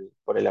ISPRI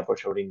por el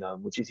apoyo brindado.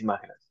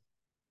 Muchísimas gracias.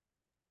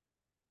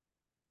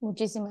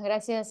 Muchísimas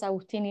gracias,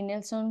 Agustín y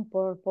Nelson,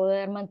 por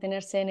poder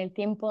mantenerse en el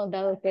tiempo,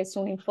 dado que es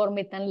un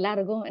informe tan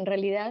largo en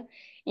realidad,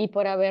 y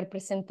por haber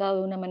presentado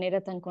de una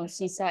manera tan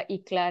concisa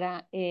y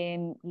clara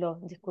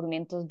los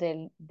descubrimientos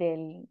del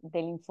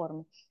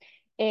informe.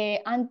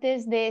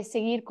 Antes de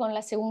seguir con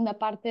la segunda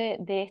parte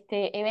de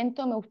este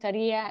evento, me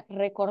gustaría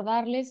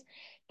recordarles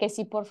que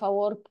si por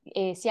favor,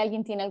 si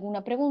alguien tiene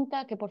alguna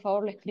pregunta, que por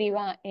favor lo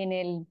escriba en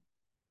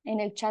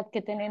el chat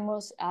que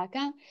tenemos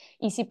acá,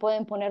 y si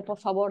pueden poner por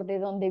favor de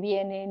dónde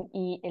vienen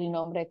y el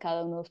nombre de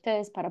cada uno de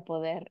ustedes para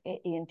poder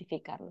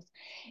identificarlos.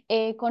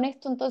 Con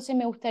esto entonces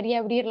me gustaría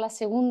abrir la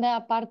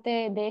segunda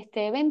parte de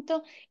este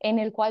evento, en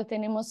el cual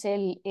tenemos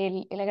el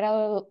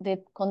agrado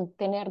de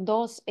tener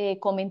dos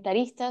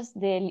comentaristas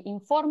del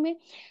informe,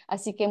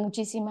 así que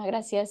muchísimas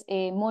gracias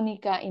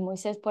Mónica y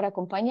Moisés por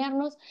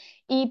acompañarnos,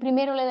 y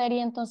primero le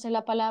daría entonces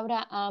la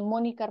palabra a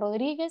Mónica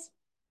Rodríguez.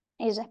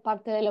 Ella es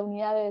parte de la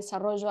Unidad de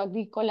Desarrollo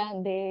Agrícola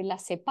de la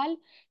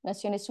CEPAL,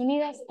 Naciones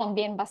Unidas,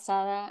 también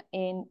basada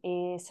en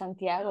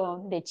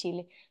Santiago de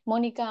Chile.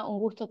 Mónica, un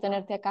gusto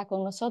tenerte acá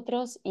con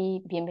nosotros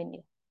y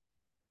bienvenida.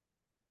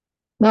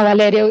 No,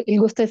 Valerio, el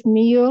gusto es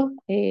mío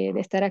de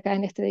estar acá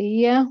en este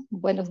día.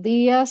 Buenos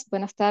días,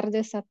 buenas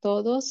tardes a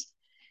todos.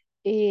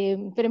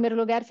 En primer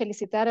lugar,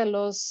 felicitar a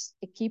los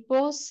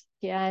equipos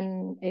que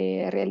han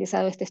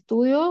realizado este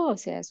estudio. O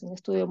sea, es un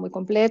estudio muy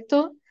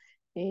completo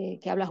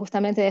que habla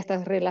justamente de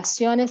estas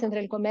relaciones entre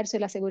el comercio y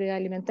la seguridad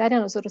alimentaria.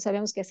 Nosotros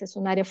sabemos que ese es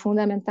un área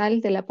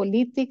fundamental de la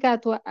política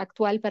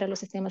actual para los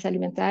sistemas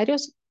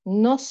alimentarios,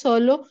 no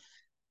solo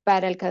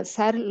para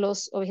alcanzar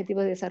los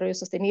objetivos de desarrollo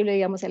sostenible,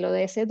 digamos el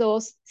ODS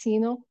 2,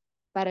 sino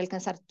para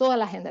alcanzar toda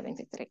la Agenda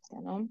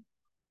 2030, ¿no?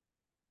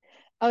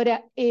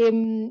 Ahora,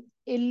 el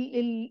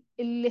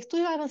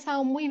estudio ha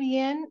avanzado muy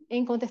bien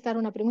en contestar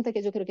una pregunta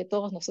que yo creo que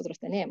todos nosotros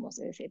tenemos,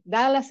 es decir,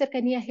 dada la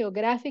cercanía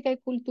geográfica y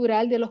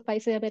cultural de los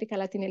países de América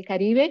Latina y el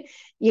Caribe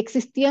y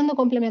existiendo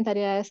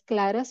complementariedades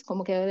claras,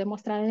 como quedó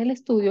demostrado en el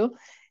estudio,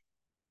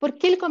 ¿por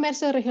qué el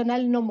comercio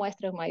regional no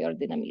muestra un mayor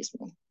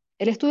dinamismo?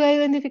 El estudio ha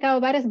identificado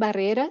varias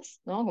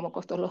barreras, ¿no? Como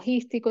costos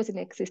logísticos,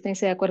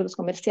 inexistencia de acuerdos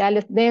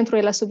comerciales dentro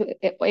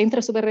de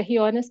entre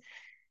superregiones.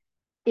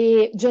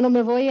 Yo no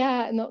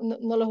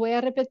los voy a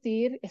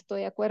repetir,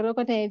 estoy de acuerdo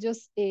con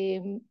ellos,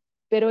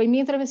 pero en mi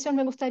intervención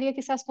me gustaría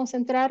quizás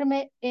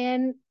concentrarme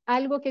en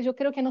algo que yo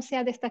creo que no se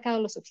ha destacado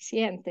lo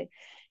suficiente,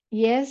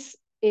 y es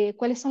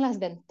cuáles son las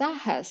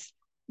ventajas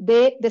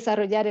de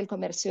desarrollar el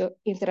comercio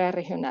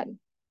intrarregional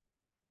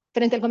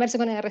frente al comercio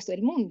con el resto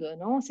del mundo,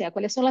 ¿no? O sea,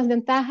 cuáles son las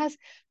ventajas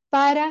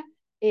para,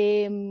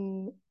 eh,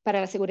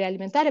 para la seguridad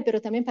alimentaria, pero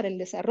también para el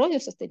desarrollo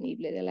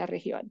sostenible de la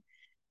región,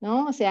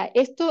 ¿no? O sea,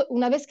 esto,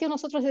 una vez que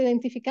nosotros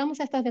identificamos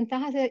estas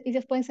ventajas,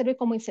 ellas pueden servir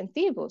como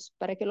incentivos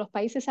para que los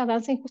países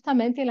avancen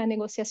justamente en la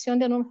negociación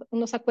de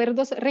unos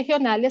acuerdos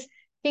regionales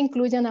que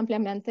incluyan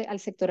ampliamente al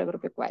sector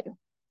agropecuario.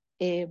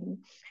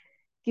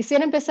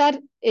 Quisiera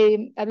empezar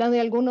hablando de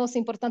algunos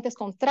importantes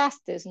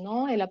contrastes,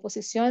 ¿no? En la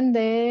posición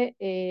de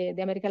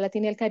América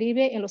Latina y el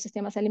Caribe en los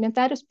sistemas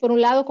alimentarios. Por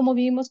un lado, como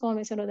vimos, como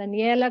mencionó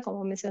Daniela,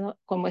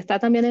 como está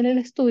también en el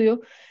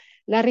estudio,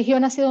 la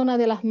región ha sido una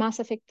de las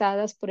más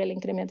afectadas por el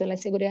incremento de la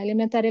inseguridad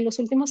alimentaria en los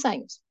últimos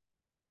años.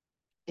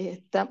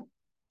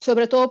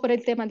 Sobre todo por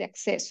el tema de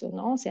acceso,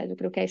 ¿no? O sea, yo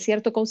creo que hay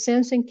cierto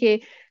consenso en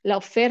que la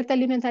oferta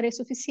alimentaria es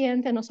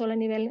suficiente, no solo a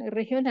nivel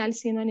regional,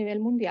 sino a nivel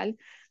mundial,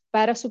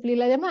 para suplir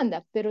la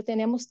demanda, pero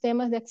tenemos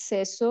temas de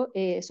acceso,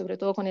 sobre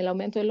todo con el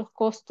aumento de los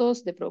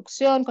costos de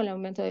producción, con el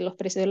aumento de los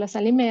precios de los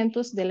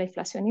alimentos, de la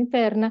inflación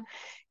interna,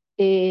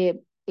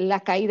 la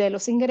caída de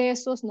los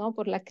ingresos, ¿no?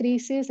 Por la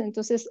crisis.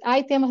 Entonces,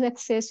 hay temas de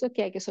acceso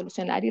que hay que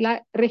solucionar y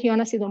la región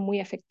ha sido muy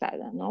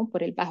afectada, ¿no?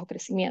 Por el bajo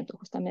crecimiento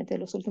justamente de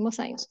los últimos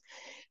años.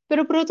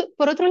 Pero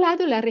por otro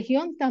lado, la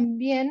región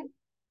también,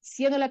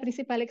 siendo la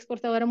principal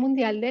exportadora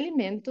mundial de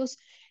alimentos,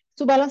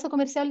 su balanza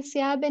comercial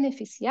se ha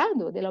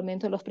beneficiado del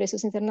aumento de los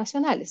precios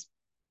internacionales.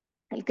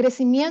 El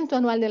crecimiento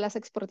anual de las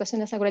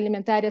exportaciones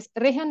agroalimentarias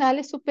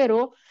regionales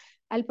superó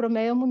al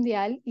promedio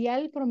mundial y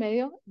al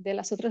promedio de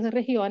las otras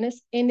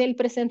regiones en el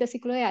presente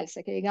ciclo de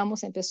alza, que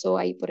digamos empezó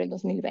ahí por el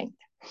 2020.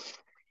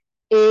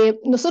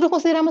 Nosotros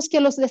consideramos que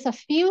los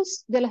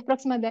desafíos de las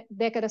próximas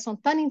décadas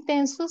son tan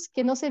intensos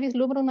que no se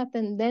vislumbra una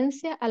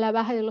tendencia a la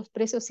baja de los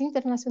precios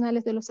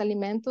internacionales de los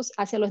alimentos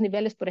hacia los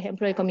niveles, por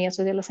ejemplo, de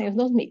comienzo de los años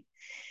 2000.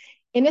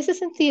 En ese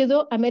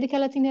sentido, América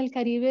Latina y el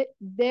Caribe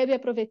debe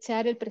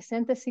aprovechar el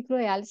presente ciclo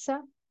de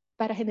alza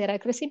para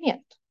generar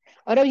crecimiento.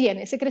 Ahora bien,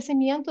 ese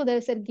crecimiento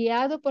debe ser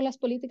guiado por las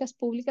políticas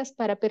públicas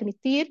para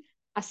permitir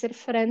hacer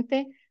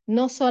frente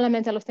no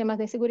solamente a los temas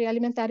de inseguridad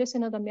alimentaria,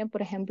 sino también,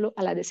 por ejemplo,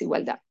 a la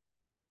desigualdad,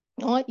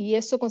 ¿no? Y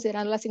eso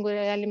considerando la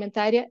inseguridad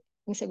alimentaria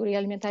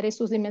y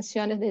sus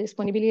dimensiones de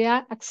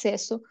disponibilidad,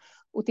 acceso,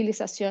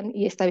 utilización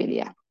y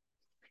estabilidad.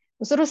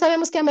 Nosotros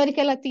sabemos que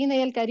América Latina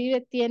y el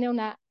Caribe tiene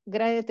una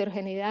gran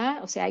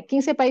heterogeneidad, o sea, hay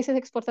 15 países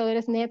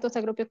exportadores netos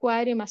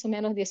agropecuarios y más o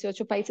menos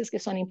 18 países que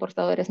son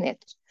importadores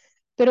netos.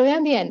 Pero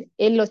vean bien,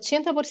 el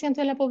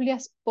 80% de la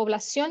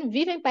población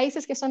vive en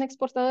países que son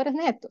exportadores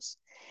netos.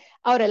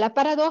 Ahora, la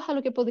paradoja,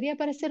 lo que podría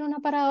parecer una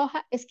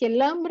paradoja, es que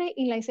el hambre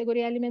y la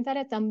inseguridad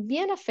alimentaria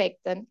también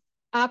afectan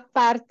a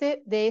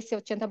parte de ese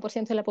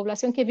 80% de la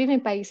población que vive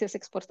en países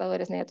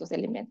exportadores netos de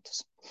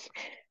alimentos.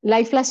 La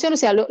inflación, o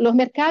sea, los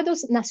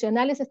mercados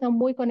nacionales están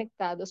muy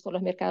conectados con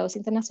los mercados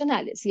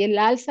internacionales y el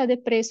alza de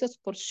precios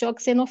por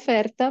shocks en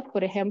oferta,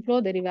 por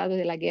ejemplo, derivado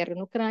de la guerra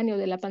en Ucrania o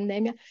de la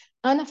pandemia,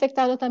 han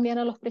afectado también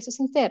a los precios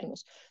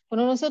internos.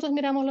 Cuando nosotros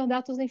miramos los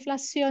datos de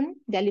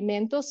inflación de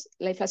alimentos,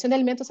 la inflación de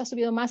alimentos ha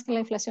subido más que la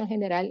inflación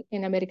general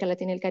en América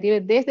Latina y el Caribe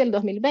desde el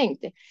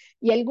 2020.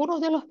 Y algunos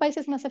de los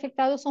países más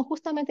afectados son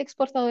justamente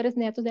exportadores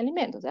netos de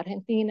alimentos,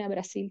 Argentina,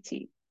 Brasil,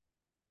 Chile.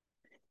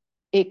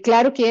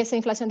 Claro que esa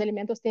inflación de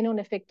alimentos tiene un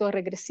efecto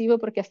regresivo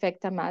porque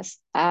afecta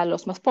más a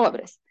los más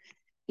pobres.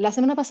 La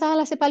semana pasada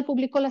la CEPAL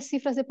publicó las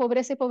cifras de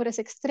pobreza y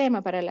pobreza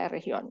extrema para la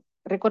región,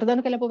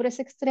 recordando que la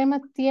pobreza extrema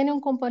tiene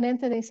un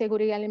componente de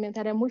inseguridad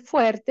alimentaria muy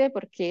fuerte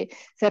porque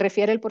se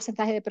refiere al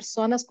porcentaje de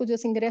personas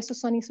cuyos ingresos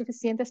son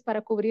insuficientes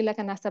para cubrir la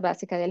canasta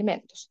básica de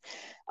alimentos.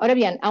 Ahora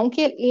bien,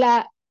 aunque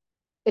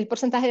el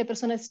porcentaje de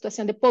personas en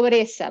situación de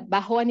pobreza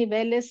bajó a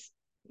niveles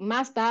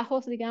más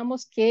bajos,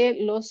 digamos, que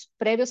los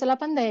previos a la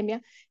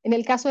pandemia, en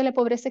el caso de la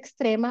pobreza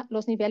extrema,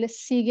 los niveles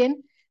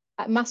siguen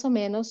más o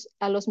menos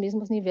a los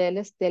mismos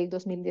niveles del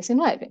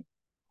 2019,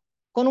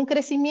 con un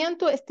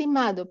crecimiento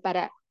estimado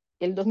para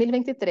el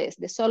 2023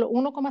 de solo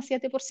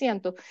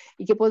 1,7%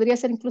 y que podría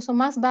ser incluso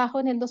más bajo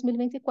en el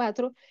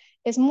 2024,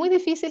 es muy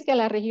difícil que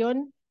la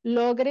región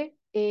logre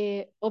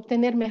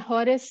obtener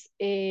mejores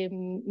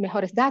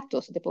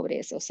datos de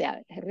pobreza, o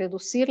sea,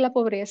 reducir la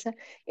pobreza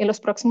en los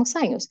próximos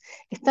años.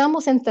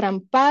 Estamos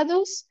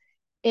entrampados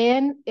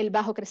en el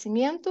bajo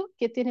crecimiento,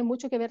 que tiene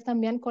mucho que ver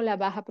también con la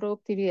baja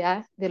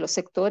productividad de los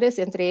sectores,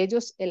 entre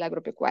ellos el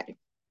agropecuario.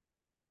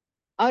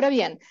 Ahora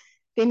bien,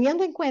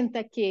 teniendo en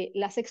cuenta que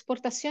las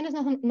exportaciones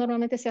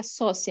normalmente se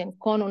asocian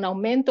con un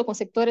aumento, con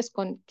sectores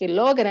que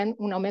logran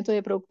un aumento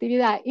de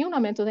productividad y un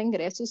aumento de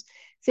ingresos,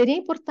 sería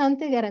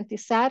importante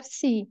garantizar,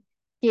 sí,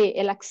 que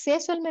el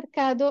acceso al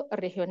mercado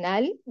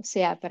regional, o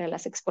sea, para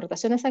las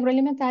exportaciones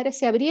agroalimentarias,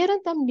 se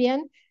abrieran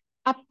también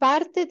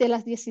aparte de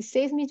las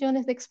 16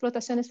 millones de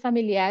explotaciones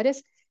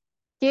familiares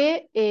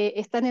que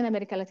están en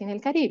América Latina y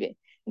el Caribe.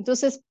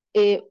 Entonces,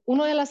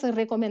 una de las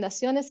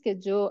recomendaciones que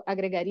yo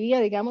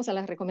agregaría, digamos, a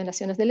las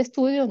recomendaciones del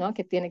estudio, ¿no?,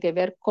 que tiene que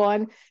ver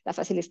con la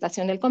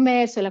facilitación del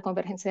comercio, la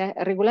convergencia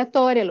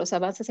regulatoria, los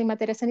avances en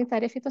materia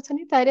sanitaria y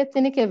fitosanitaria,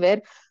 tiene que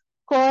ver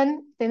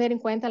con tener en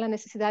cuenta la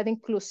necesidad de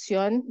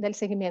inclusión del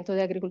segmento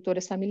de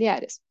agricultores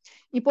familiares.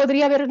 Y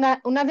podría haber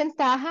una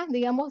ventaja,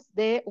 digamos,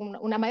 de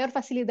una mayor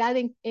facilidad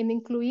en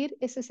incluir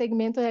ese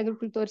segmento de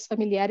agricultores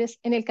familiares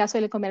en el caso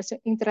del comercio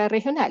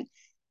intrarregional.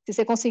 Si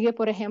se consigue,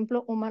 por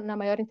ejemplo, una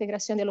mayor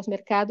integración de los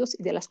mercados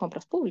y de las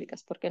compras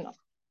públicas, ¿por qué no?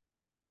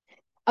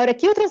 Ahora,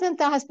 ¿qué otras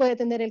ventajas puede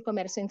tener el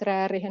comercio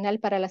intrarregional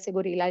para la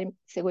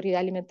seguridad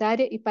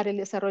alimentaria y para el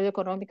desarrollo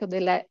económico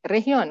de la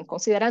región,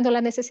 considerando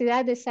la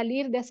necesidad de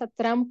salir de esa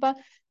trampa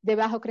de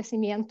bajo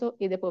crecimiento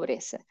y de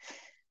pobreza?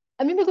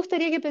 A mí me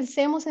gustaría que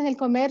pensemos en el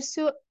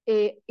comercio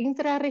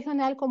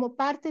intrarregional como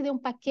parte de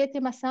un paquete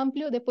más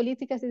amplio de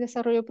políticas de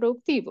desarrollo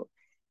productivo.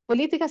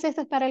 Políticas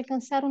estas para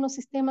alcanzar unos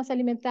sistemas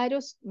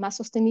alimentarios más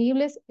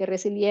sostenibles y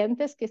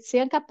resilientes que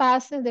sean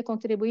capaces de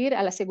contribuir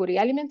a la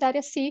seguridad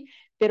alimentaria, sí,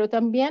 pero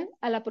también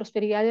a la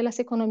prosperidad de las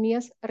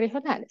economías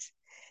regionales.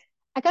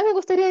 Acá me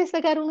gustaría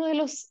destacar uno de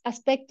los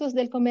aspectos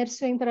del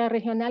comercio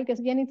intrarregional que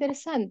es bien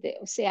interesante,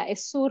 o sea,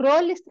 es su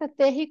rol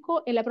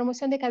estratégico en la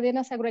promoción de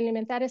cadenas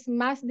agroalimentarias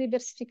más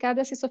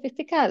diversificadas y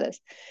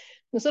sofisticadas.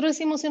 Nosotros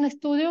hicimos un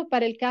estudio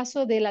para el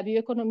caso de la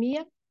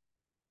bioeconomía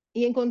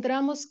y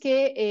encontramos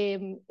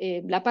que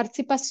la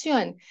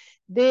participación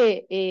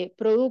de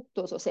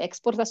productos, o sea,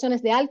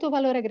 exportaciones de alto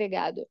valor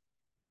agregado,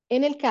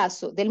 en el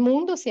caso del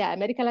mundo, o sea,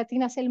 América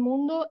Latina hacia el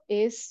mundo,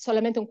 es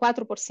solamente un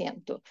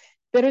 4%,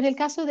 pero en el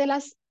caso de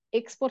las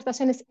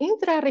exportaciones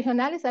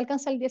intrarregionales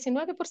alcanza el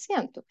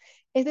 19%.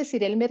 Es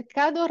decir, el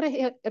mercado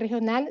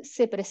regional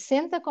se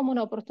presenta como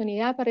una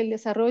oportunidad para el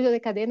desarrollo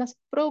de cadenas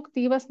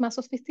productivas más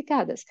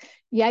sofisticadas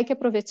y hay que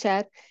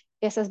aprovechar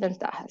esas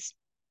ventajas.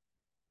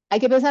 Hay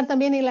que pensar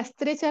también en la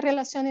estrecha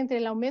relación entre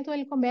el aumento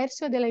del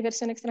comercio y de la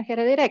inversión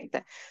extranjera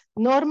directa.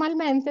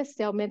 Normalmente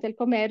se aumenta el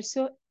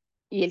comercio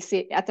y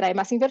se atrae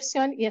más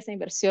inversión y esa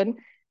inversión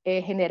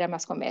genera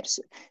más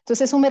comercio.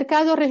 Entonces, un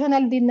mercado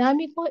regional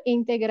dinámico e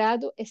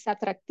integrado es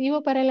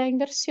atractivo para la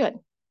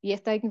inversión y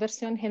esta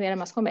inversión genera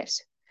más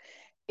comercio.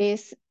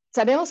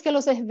 Sabemos que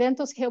los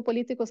eventos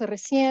geopolíticos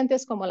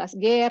recientes, como las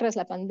guerras,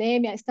 la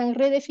pandemia, están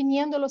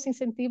redefiniendo los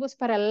incentivos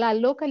para la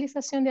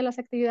localización de las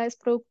actividades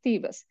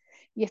productivas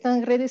y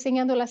están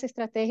rediseñando las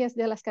estrategias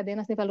de las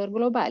cadenas de valor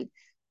global.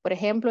 Por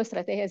ejemplo,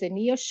 estrategias de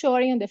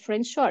nearshoring y de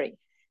friendshoring.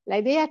 La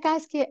idea acá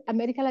es que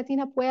América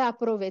Latina pueda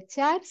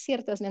aprovechar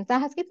ciertas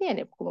ventajas que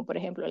tiene, como por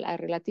ejemplo la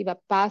relativa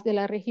paz de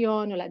la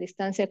región o la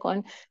distancia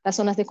con las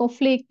zonas de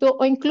conflicto,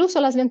 o incluso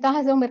las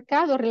ventajas de un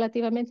mercado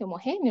relativamente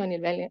homogéneo a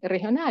nivel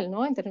regional,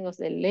 ¿no?, en términos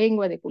de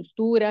lengua, de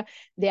cultura,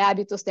 de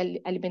hábitos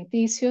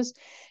alimenticios.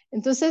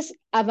 Entonces,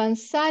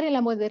 avanzar en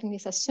la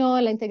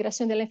modernización, la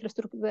integración de la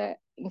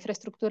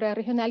infraestructura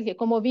regional, que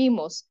como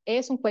vimos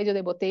es un cuello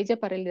de botella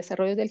para el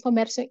desarrollo del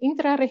comercio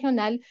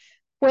intrarregional,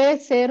 puede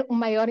ser un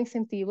mayor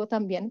incentivo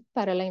también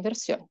para la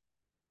inversión.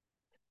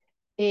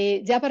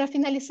 Ya para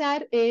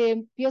finalizar,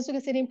 pienso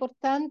que sería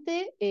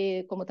importante,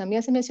 como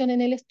también se menciona en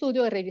el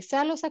estudio,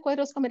 revisar los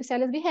acuerdos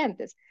comerciales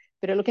vigentes,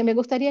 pero lo que me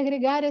gustaría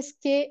agregar es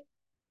que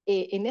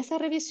en esa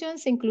revisión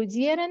se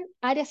incluyeran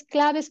áreas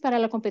claves para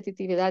la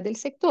competitividad del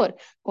sector,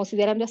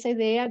 considerando esa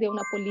idea de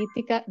una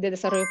política de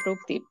desarrollo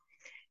productivo.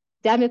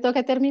 Ya me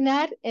toca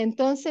terminar,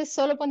 entonces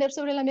solo poner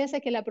sobre la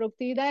mesa que la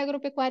productividad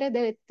agropecuaria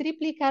debe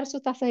triplicar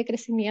su tasa de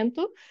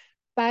crecimiento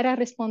para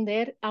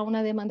responder a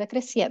una demanda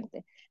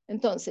creciente.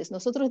 Entonces,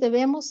 nosotros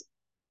debemos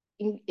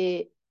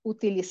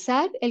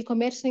utilizar el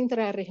comercio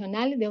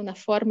intrarregional de una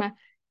forma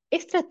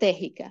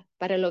estratégica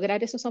para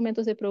lograr esos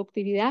aumentos de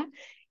productividad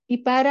y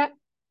para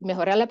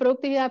mejorar la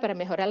productividad, para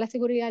mejorar la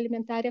seguridad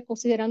alimentaria,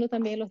 considerando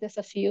también los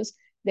desafíos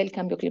del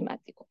cambio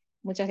climático.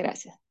 Muchas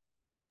gracias.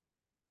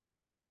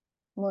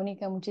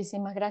 Mónica,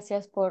 muchísimas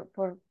gracias por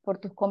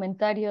tus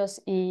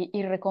comentarios y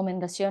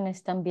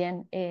recomendaciones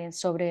también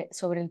sobre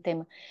el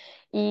tema.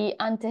 Y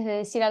antes de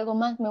decir algo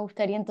más, me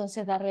gustaría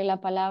entonces darle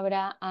la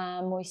palabra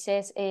a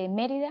Moisés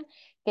Mérida,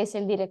 que es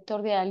el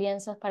director de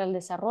Alianzas para el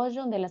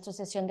Desarrollo de la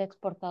Asociación de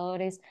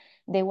Exportadores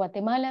de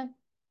Guatemala.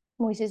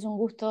 Moisés, un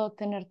gusto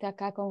tenerte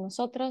acá con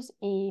nosotros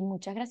y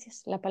muchas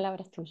gracias. La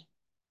palabra es tuya.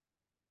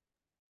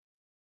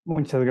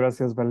 Muchas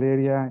gracias,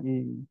 Valeria,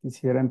 y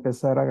quisiera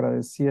empezar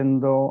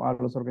agradeciendo a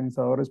los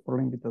organizadores por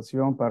la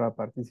invitación para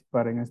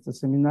participar en este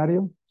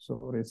seminario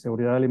sobre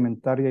seguridad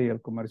alimentaria y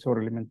el comercio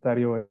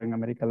agroalimentario en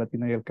América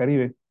Latina y el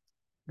Caribe.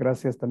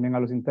 Gracias también a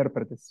los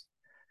intérpretes.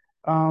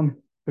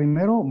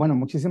 Primero, bueno,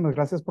 muchísimas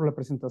gracias por la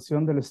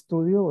presentación del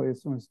estudio.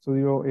 Es un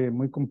estudio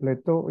muy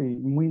completo y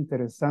muy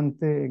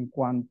interesante en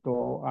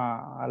cuanto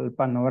al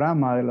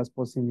panorama de las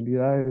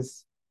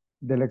posibilidades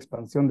de la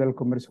expansión del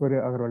comercio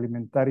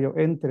agroalimentario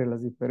entre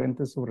las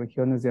diferentes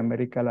subregiones de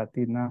América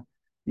Latina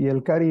y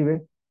el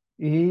Caribe.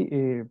 Y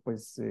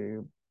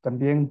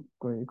también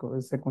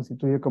se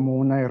constituye como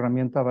una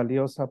herramienta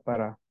valiosa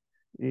para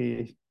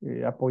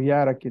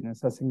apoyar a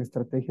quienes hacen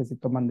estrategias y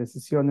toman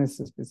decisiones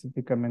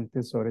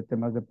específicamente sobre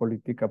temas de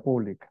política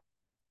pública.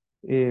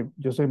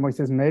 Yo soy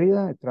Moisés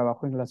Mérida,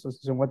 trabajo en la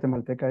Asociación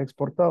Guatemalteca de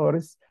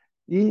Exportadores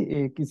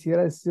y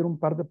quisiera decir un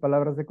par de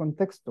palabras de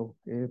contexto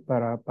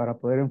para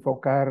poder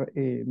enfocar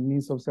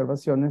mis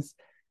observaciones,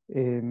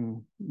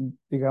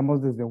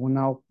 digamos, desde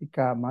una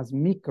óptica más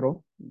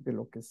micro de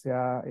lo que se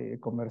ha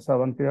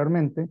conversado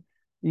anteriormente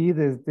y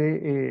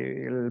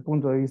desde el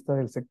punto de vista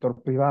del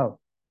sector privado.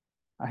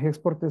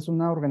 Agexport es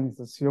una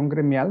organización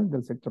gremial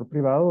del sector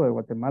privado de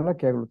Guatemala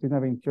que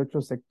aglutina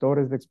 28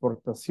 sectores de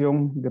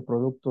exportación de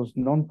productos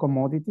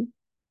non-commodity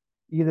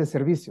y de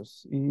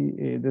servicios.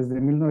 Y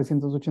desde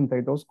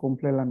 1982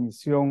 cumple la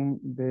misión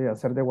de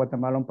hacer de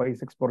Guatemala un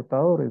país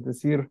exportador, es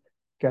decir,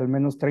 que al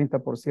menos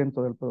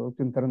 30% del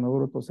Producto Interno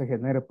Bruto se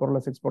genere por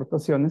las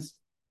exportaciones.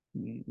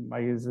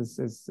 Ahí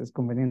es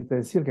conveniente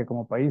decir que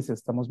como país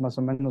estamos más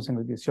o menos en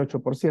el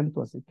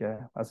 18%, así que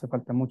hace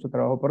falta mucho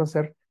trabajo por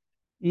hacer.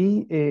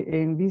 Y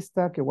en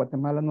vista que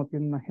Guatemala no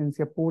tiene una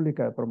agencia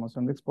pública de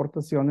promoción de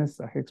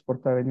exportaciones,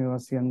 Agexport ha venido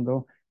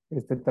haciendo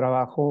este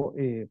trabajo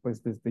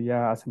pues desde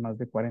ya hace más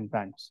de 40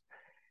 años.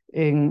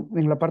 En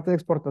la parte de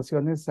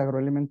exportaciones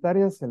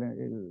agroalimentarias,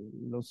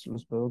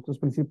 los productos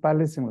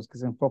principales en los que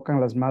se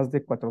enfocan las más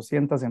de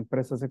 400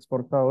 empresas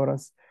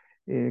exportadoras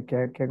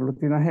que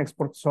aglutina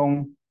Agexport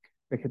son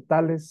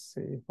vegetales,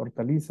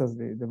 hortalizas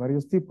de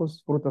varios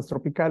tipos, frutas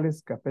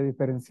tropicales, café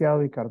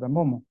diferenciado y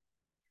cardamomo.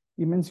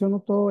 Y menciono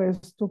todo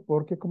esto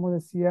porque, como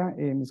decía,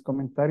 mis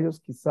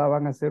comentarios quizá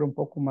van a ser un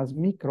poco más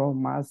micro,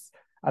 más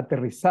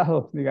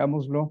aterrizados,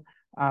 digámoslo,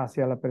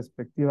 hacia la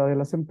perspectiva de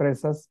las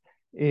empresas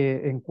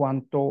en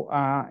cuanto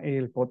a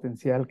el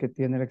potencial que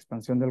tiene la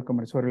expansión del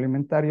comercio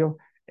agroalimentario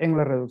en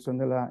la reducción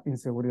de la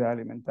inseguridad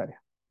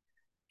alimentaria.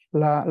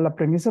 La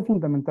premisa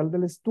fundamental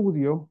del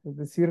estudio, es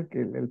decir,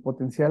 que el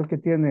potencial que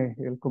tiene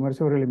el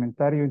comercio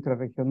agroalimentario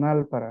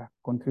intrarregional para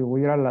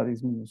contribuir a la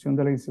disminución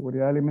de la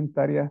inseguridad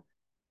alimentaria,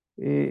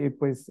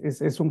 pues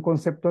es un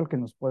concepto al que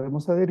nos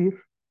podemos adherir,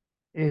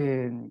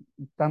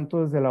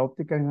 tanto desde la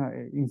óptica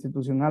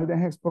institucional de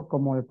Agexport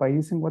como de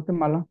país en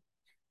Guatemala.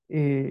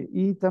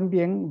 Y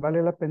también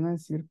vale la pena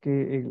decir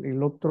que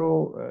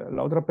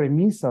la otra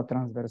premisa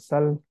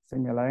transversal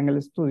señalada en el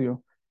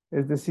estudio,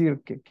 es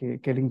decir, que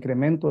el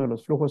incremento de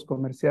los flujos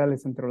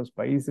comerciales entre los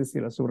países y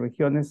las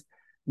subregiones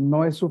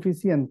no es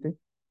suficiente,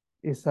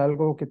 es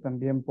algo que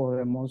también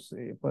podemos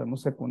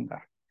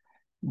secundar.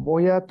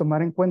 Voy a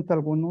tomar en cuenta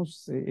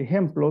algunos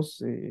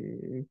ejemplos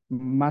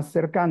más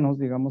cercanos,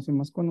 digamos, y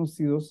más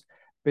conocidos,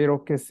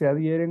 pero que se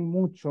adhieren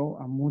mucho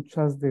a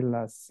muchas de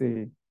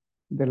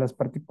las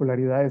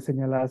particularidades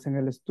señaladas en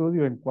el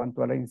estudio en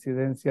cuanto a la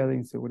incidencia de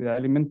inseguridad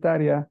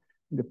alimentaria,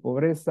 de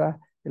pobreza,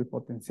 el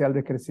potencial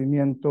de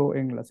crecimiento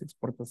en las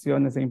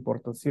exportaciones e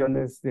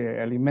importaciones de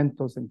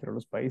alimentos entre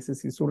los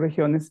países y sus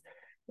regiones.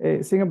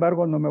 Sin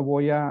embargo, no me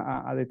voy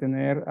a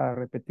detener a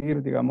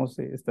repetir, digamos,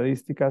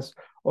 estadísticas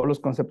o los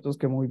conceptos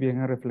que muy bien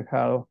ha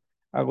reflejado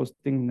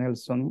Agustín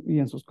Nelson y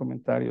en sus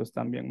comentarios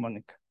también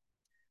Mónica.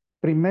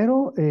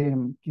 Primero,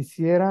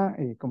 quisiera,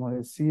 como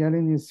decía al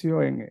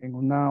inicio, en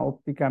una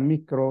óptica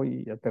micro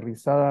y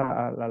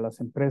aterrizada a las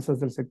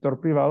empresas del sector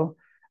privado,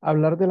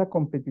 hablar de la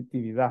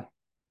competitividad.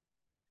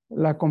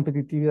 La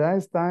competitividad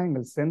está en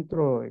el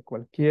centro de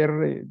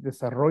cualquier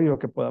desarrollo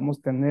que podamos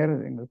tener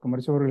en el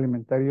comercio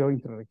agroalimentario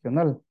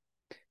intrarregional.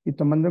 Y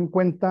tomando en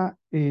cuenta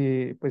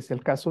pues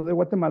el caso de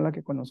Guatemala,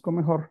 que conozco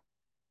mejor,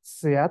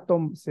 se ha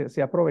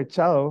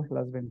aprovechado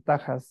las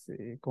ventajas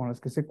con las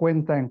que se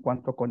cuenta en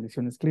cuanto a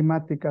condiciones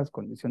climáticas,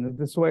 condiciones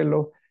de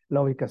suelo,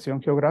 la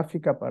ubicación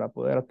geográfica para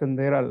poder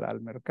atender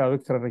al mercado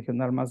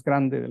extrarregional más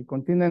grande del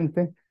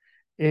continente,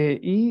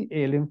 y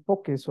el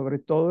enfoque sobre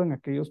todo en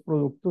aquellos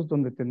productos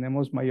donde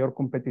tenemos mayor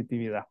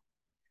competitividad.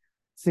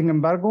 Sin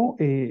embargo,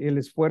 el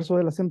esfuerzo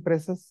de las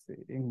empresas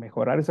en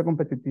mejorar esa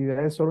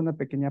competitividad es solo una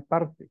pequeña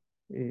parte,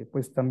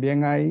 pues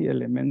también hay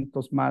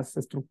elementos más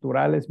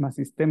estructurales, más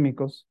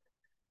sistémicos,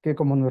 que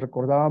como nos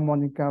recordaba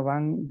Mónica,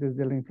 van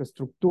desde la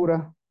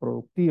infraestructura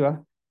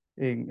productiva.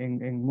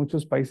 En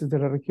muchos países de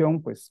la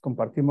región, pues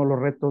compartimos los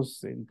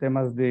retos en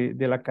temas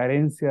de la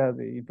carencia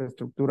de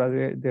infraestructura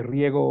de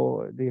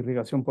riego, de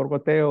irrigación por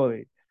goteo,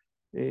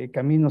 de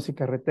caminos y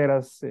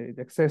carreteras de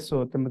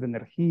acceso, temas de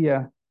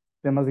energía,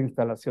 temas de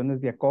instalaciones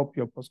de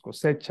acopio, post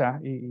cosecha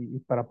y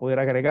para poder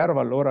agregar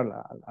valor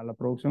a la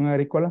producción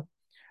agrícola,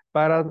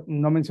 para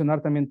no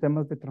mencionar también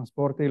temas de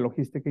transporte y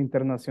logística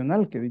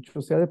internacional, que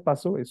dicho sea de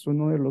paso, es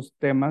uno de los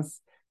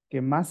temas que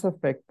más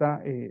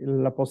afecta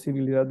la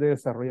posibilidad de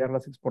desarrollar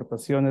las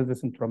exportaciones de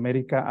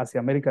Centroamérica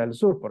hacia América del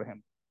Sur, por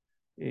ejemplo.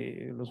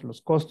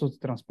 Los costos de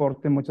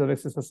transporte muchas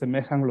veces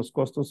asemejan los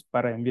costos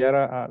para enviar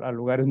a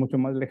lugares mucho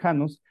más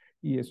lejanos,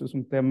 y eso es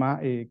un tema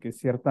que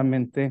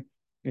ciertamente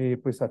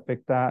pues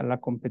afecta la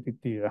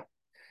competitividad.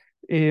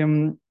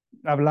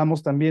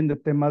 Hablamos también de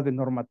temas de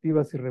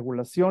normativas y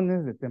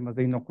regulaciones, de temas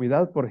de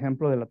inocuidad, por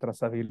ejemplo, de la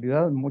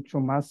trazabilidad, mucho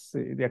más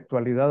de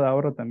actualidad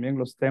ahora también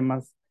los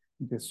temas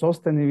de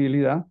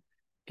sostenibilidad,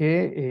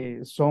 que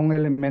son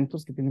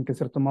elementos que tienen que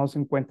ser tomados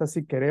en cuenta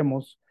si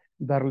queremos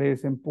darle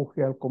ese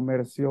empuje al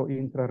comercio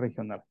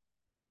intrarregional.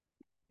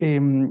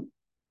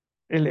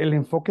 El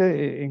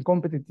enfoque en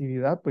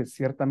competitividad, pues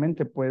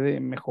ciertamente puede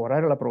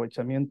mejorar el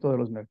aprovechamiento de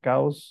los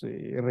mercados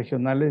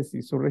regionales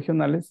y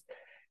subregionales,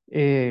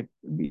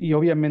 y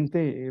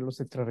obviamente los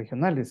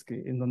extrarregionales,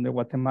 que en donde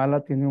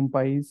Guatemala tiene un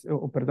país,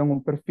 perdón,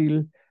 un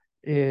perfil,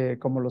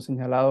 como lo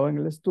señalado en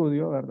el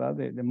estudio, ¿verdad?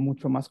 De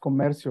mucho más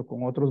comercio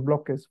con otros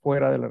bloques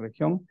fuera de la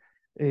región,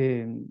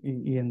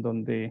 y en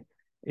donde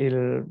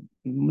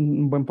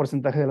un buen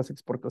porcentaje de las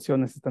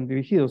exportaciones están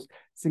dirigidos.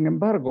 Sin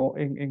embargo,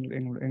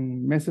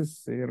 en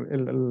meses,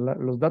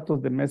 los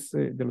datos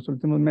de los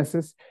últimos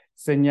meses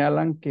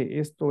señalan que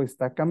esto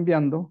está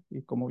cambiando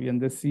y como bien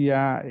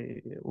decía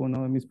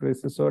uno de mis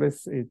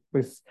predecesores,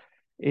 pues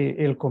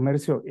el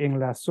comercio en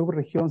la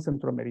subregión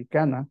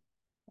centroamericana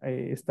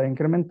está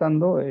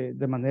incrementando,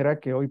 de manera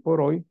que hoy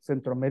por hoy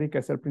Centroamérica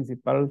es el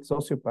principal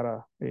socio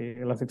para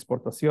las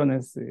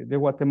exportaciones de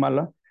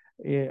Guatemala,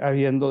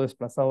 habiendo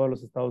desplazado a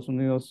los Estados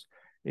Unidos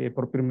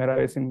por primera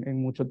vez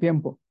en mucho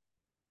tiempo.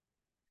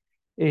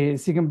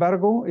 Sin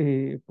embargo,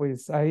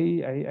 pues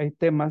hay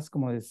temas,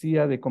 como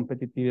decía, de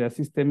competitividad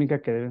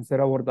sistémica que deben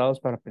ser abordados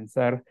para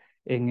pensar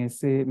en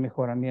ese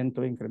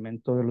mejoramiento e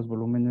incremento de los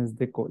volúmenes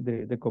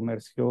de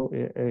comercio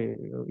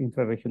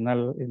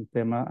intrarregional en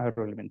tema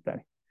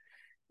agroalimentario.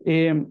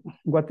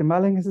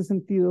 Guatemala en ese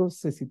sentido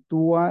se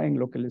sitúa en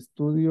lo que el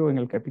estudio en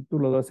el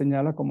capítulo 2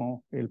 señala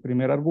como el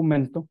primer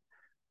argumento,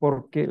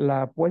 porque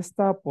la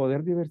apuesta a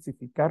poder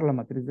diversificar la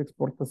matriz de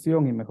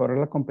exportación y mejorar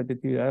la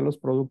competitividad de los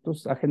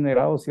productos ha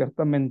generado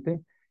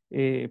ciertamente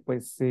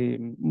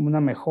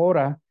una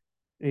mejora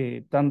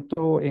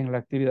tanto en la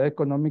actividad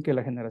económica y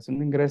la generación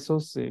de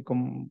ingresos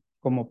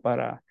como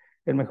para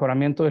el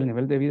mejoramiento del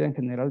nivel de vida en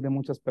general de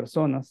muchas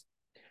personas,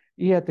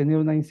 y ha tenido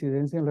una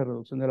incidencia en la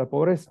reducción de la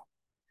pobreza.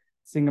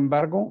 Sin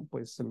embargo,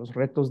 pues los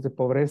retos de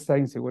pobreza e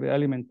inseguridad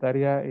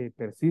alimentaria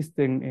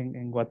persisten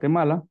en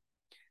Guatemala,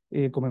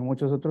 como en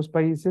muchos otros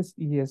países,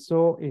 y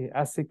eso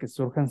hace que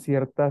surjan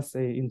ciertas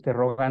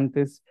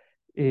interrogantes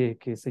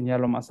que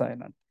señalo más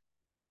adelante.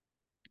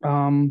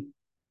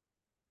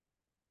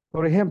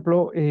 Por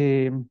ejemplo,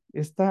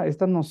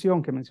 esta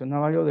noción que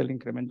mencionaba yo del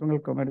incremento en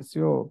el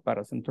comercio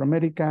para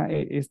Centroamérica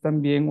es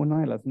también una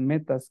de las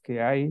metas que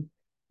hay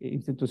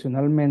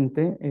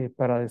institucionalmente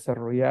para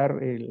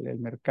desarrollar el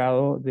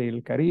mercado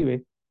del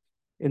Caribe,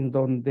 en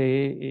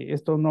donde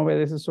esto no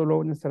obedece solo a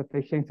una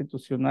estrategia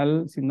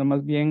institucional, sino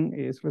más bien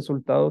es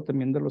resultado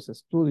también de los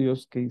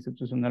estudios que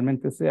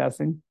institucionalmente se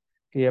hacen,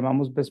 que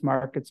llamamos Best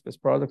Markets,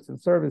 Best Products and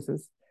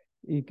Services,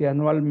 y que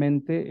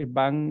anualmente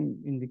van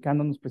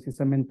indicándonos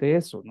precisamente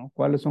eso, ¿no?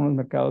 ¿Cuáles son los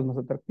mercados más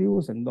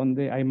atractivos, en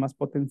dónde hay más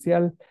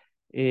potencial?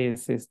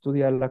 Se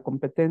estudia la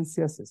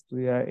competencia, se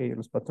estudia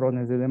los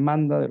patrones de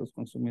demanda de los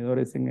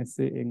consumidores en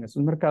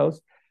esos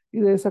mercados, y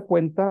de esa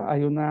cuenta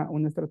hay una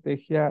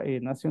estrategia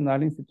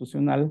nacional,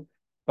 institucional,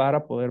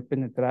 para poder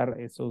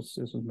penetrar esos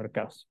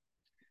mercados.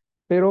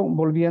 Pero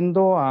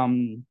volviendo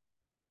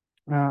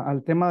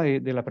al tema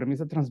de la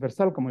premisa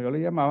transversal, como yo le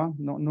llamaba,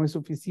 no es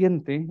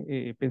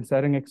suficiente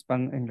pensar en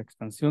la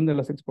expansión de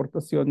las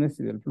exportaciones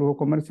y del flujo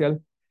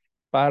comercial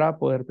para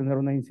poder tener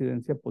una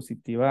incidencia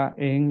positiva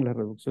en la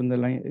reducción de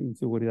la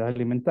inseguridad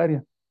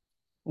alimentaria.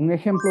 Un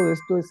ejemplo de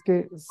esto es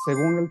que,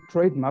 según el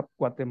Trade Map,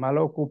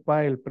 Guatemala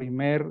ocupa el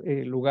primer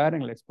lugar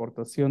en la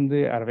exportación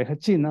de arveja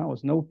china o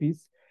snow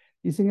peas,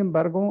 y sin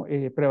embargo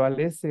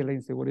prevalece la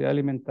inseguridad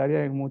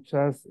alimentaria en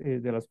muchas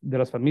de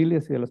las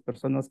familias y de las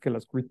personas que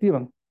las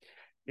cultivan.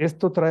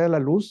 Esto trae a la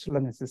luz la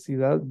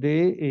necesidad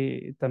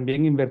de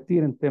también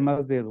invertir en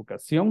temas de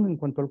educación en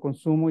cuanto al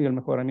consumo y el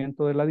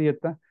mejoramiento de la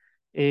dieta,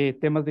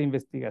 temas de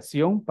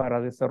investigación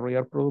para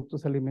desarrollar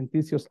productos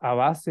alimenticios a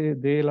base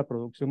de la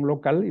producción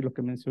local y lo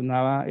que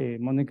mencionaba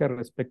Mónica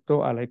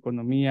respecto a la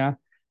economía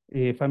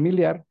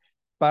familiar,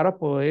 para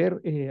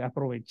poder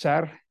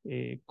aprovechar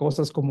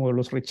cosas como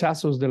los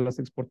rechazos de las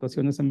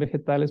exportaciones en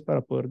vegetales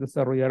para poder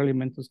desarrollar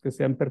alimentos que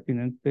sean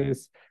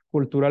pertinentes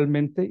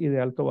culturalmente y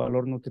de alto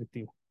valor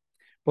nutritivo.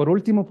 Por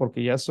último,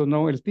 porque ya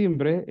sonó el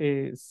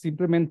timbre,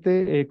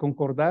 simplemente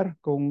concordar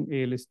con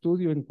el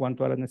estudio en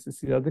cuanto a la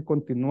necesidad de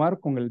continuar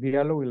con el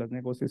diálogo y las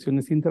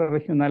negociaciones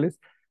intrarregionales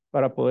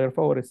para poder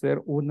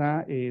favorecer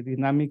una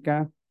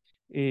dinámica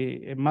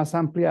más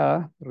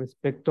ampliada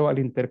respecto al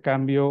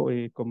intercambio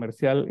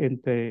comercial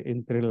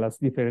entre las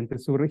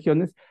diferentes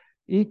subregiones.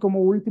 Y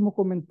como último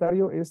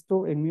comentario,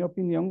 esto, en mi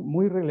opinión,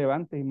 muy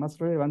relevante y más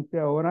relevante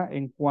ahora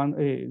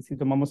si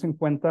tomamos en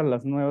cuenta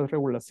las nuevas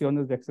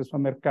regulaciones de acceso a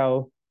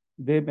mercado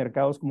de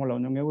mercados como la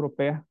Unión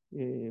Europea,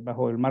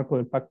 bajo el marco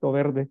del Pacto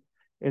Verde,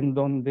 en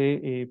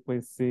donde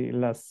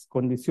las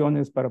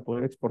condiciones para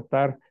poder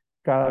exportar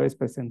cada vez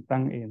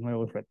presentan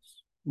nuevos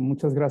retos.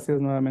 Muchas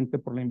gracias nuevamente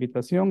por la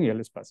invitación y el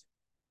espacio.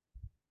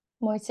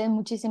 Moisés,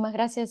 muchísimas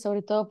gracias,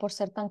 sobre todo por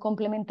ser tan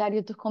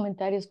complementario tus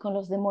comentarios con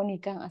los de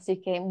Mónica,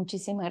 así que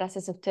muchísimas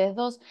gracias a ustedes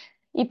dos.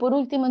 Y por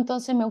último,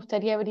 entonces, me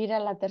gustaría abrir a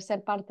la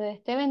tercera parte de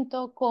este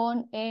evento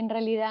con, en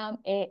realidad,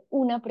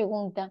 una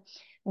pregunta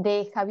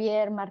de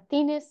Javier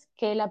Martínez,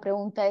 que la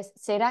pregunta es: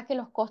 ¿será que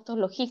los costos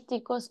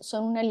logísticos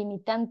son una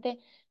limitante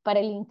para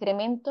el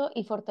incremento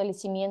y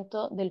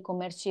fortalecimiento del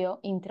comercio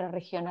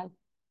intrarregional.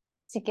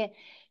 Así que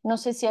no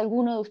sé si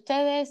alguno de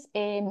ustedes,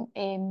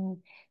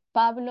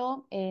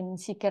 Pablo,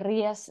 si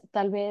querrías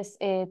tal vez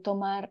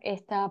tomar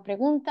esta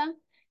pregunta,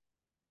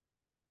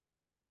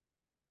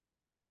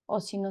 o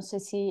si no sé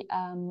si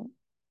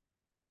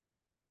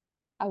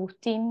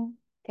Agustín,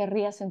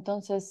 querrías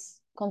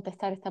entonces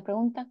contestar esta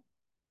pregunta.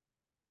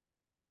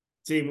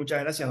 Sí,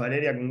 muchas gracias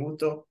Valeria, con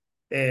gusto.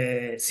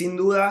 Sin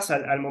dudas,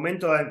 al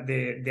momento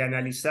de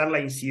analizar la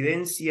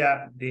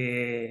incidencia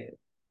de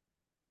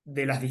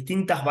las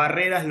distintas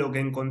barreras, lo que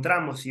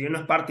encontramos, si bien no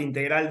es parte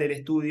integral del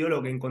estudio,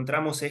 lo que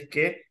encontramos es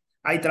que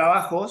hay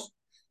trabajos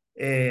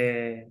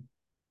que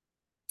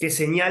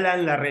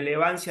señalan la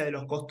relevancia de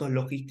los costos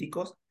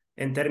logísticos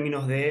en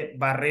términos de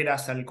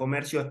barreras al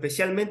comercio,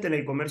 especialmente en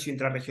el comercio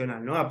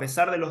intrarregional, ¿no? A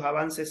pesar de los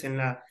avances en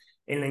la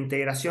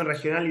integración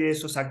regional y de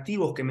esos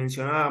activos que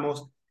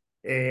mencionábamos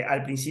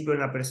al principio en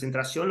la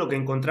presentación, lo que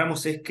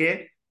encontramos es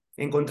que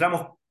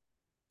encontramos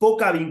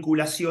poca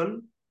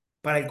vinculación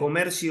para el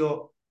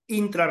comercio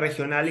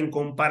intrarregional en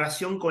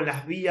comparación con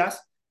las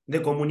vías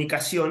de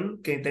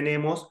comunicación que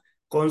tenemos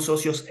con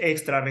socios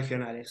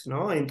extrarregionales,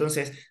 ¿no?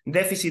 Entonces,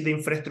 déficit de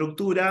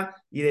infraestructura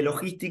y de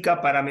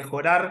logística para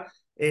mejorar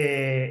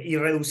y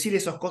reducir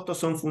esos costos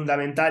son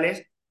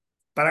fundamentales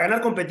para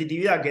ganar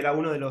competitividad, que era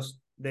uno de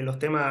los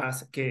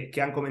temas que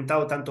han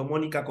comentado tanto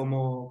Mónica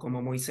como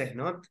Moisés,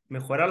 ¿no?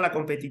 Mejorar la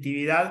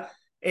competitividad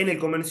en el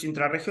comercio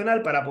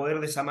intrarregional para poder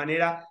de esa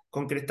manera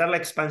concretar la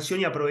expansión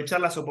y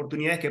aprovechar las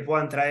oportunidades que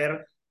puedan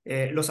traer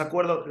los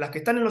acuerdos, las que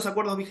están en los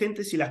acuerdos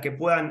vigentes y las que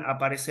puedan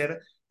aparecer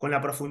con la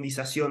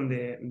profundización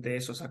de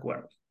esos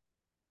acuerdos.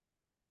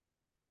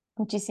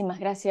 Muchísimas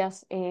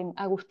gracias,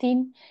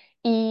 Agustín.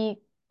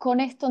 Y con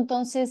esto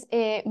entonces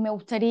me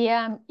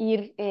gustaría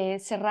ir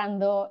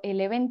cerrando el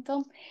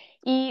evento.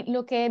 Y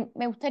lo que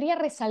me gustaría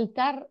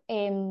resaltar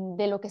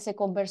de lo que se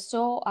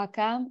conversó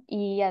acá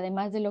y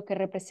además de lo que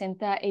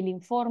representa el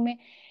informe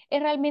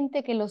es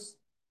realmente que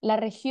la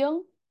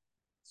región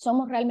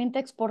somos realmente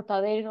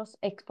exportadores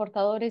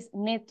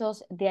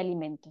netos de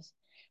alimentos.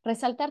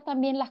 Resaltar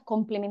también las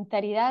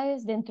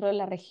complementariedades dentro de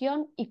la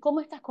región y cómo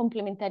estas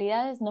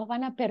complementariedades nos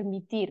van a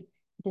permitir,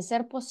 de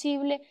ser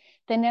posible,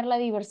 tener la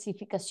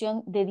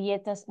diversificación de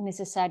dietas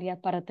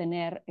necesaria para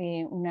tener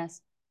una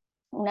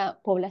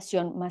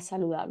población más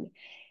saludable.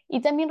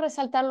 Y también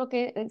resaltar lo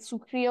que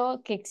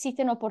sugirió, que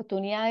existen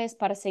oportunidades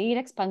para seguir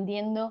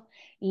expandiendo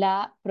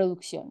la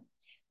producción.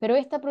 Pero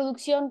esta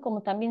producción,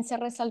 como también se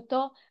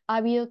resaltó, ha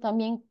habido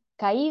también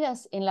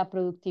caídas en la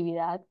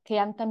productividad que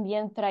han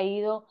también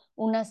traído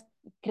un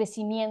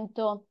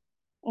crecimiento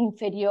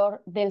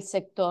inferior del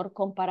sector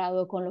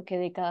comparado con lo que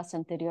décadas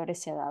anteriores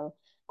se ha dado.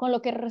 Con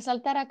lo que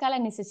resaltar acá la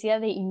necesidad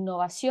de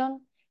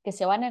innovación, que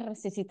se van a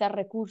necesitar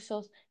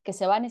recursos, que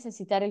se va a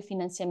necesitar el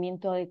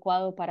financiamiento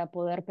adecuado para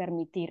poder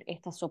permitir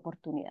estas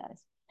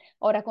oportunidades.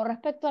 Ahora, con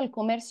respecto al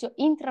comercio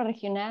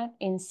intrarregional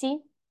en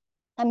sí,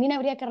 también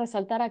habría que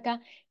resaltar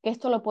acá que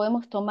esto lo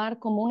podemos tomar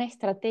como una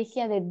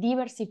estrategia de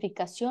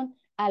diversificación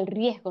al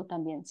riesgo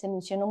también. Se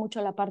mencionó mucho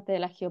la parte de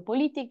la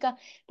geopolítica,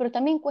 pero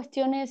también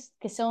cuestiones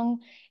que son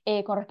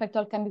con respecto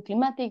al cambio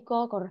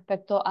climático, con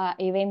respecto a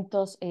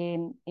eventos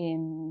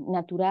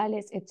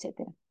naturales,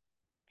 etcétera.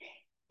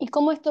 Y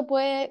cómo esto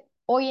puede,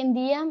 hoy en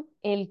día,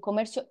 el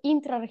comercio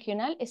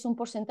intrarregional es un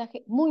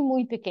porcentaje muy,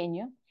 muy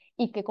pequeño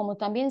y que, como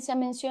también se ha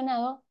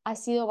mencionado, ha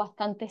sido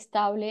bastante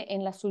estable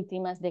en las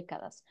últimas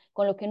décadas,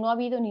 con lo que no ha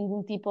habido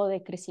ningún tipo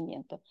de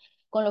crecimiento.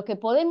 Con lo que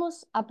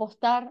podemos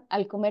apostar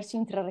al comercio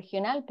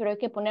intrarregional, pero hay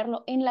que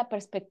ponerlo en la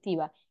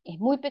perspectiva. Es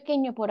muy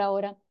pequeño por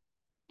ahora,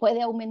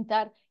 puede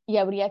aumentar y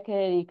habría que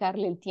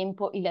dedicarle el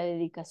tiempo y la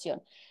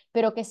dedicación,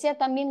 pero que sea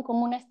también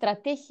como una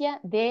estrategia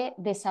de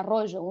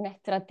desarrollo, una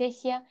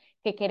estrategia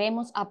que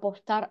queremos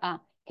apostar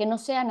a, que no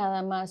sea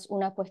nada más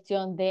una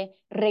cuestión de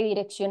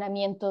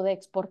redireccionamiento de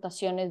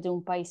exportaciones de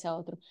un país a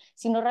otro,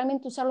 sino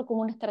realmente usarlo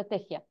como una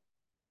estrategia.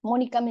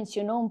 Mónica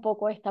mencionó un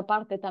poco esta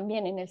parte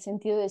también en el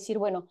sentido de decir,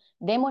 bueno,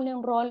 démosle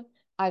un rol,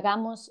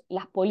 hagamos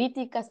las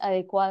políticas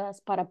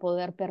adecuadas para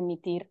poder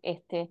permitir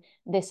este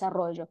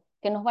desarrollo,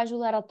 que nos va a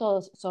ayudar a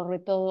todos, sobre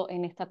todo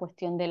en esta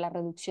cuestión de la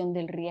reducción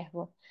del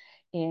riesgo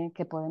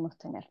que podemos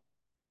tener.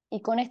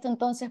 Y con esto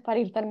entonces, para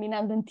ir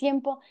terminando en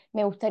tiempo,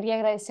 me gustaría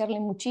agradecerle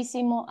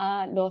muchísimo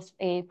a los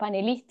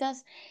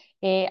panelistas.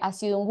 Ha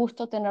sido un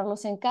gusto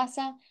tenerlos en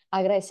casa.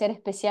 Agradecer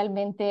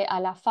especialmente a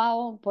la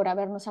FAO por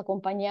habernos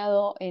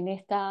acompañado en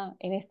esta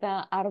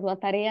ardua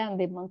tarea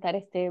de montar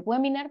este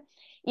webinar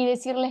y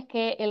decirles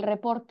que el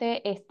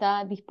reporte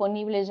está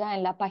disponible ya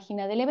en la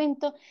página del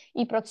evento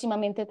y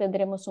próximamente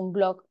tendremos un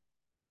blog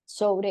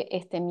sobre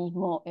este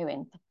mismo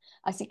evento.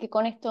 Así que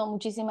con esto,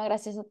 muchísimas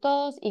gracias a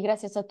todos y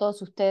gracias a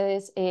todos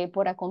ustedes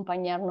por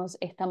acompañarnos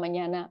esta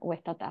mañana o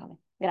esta tarde.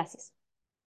 Gracias.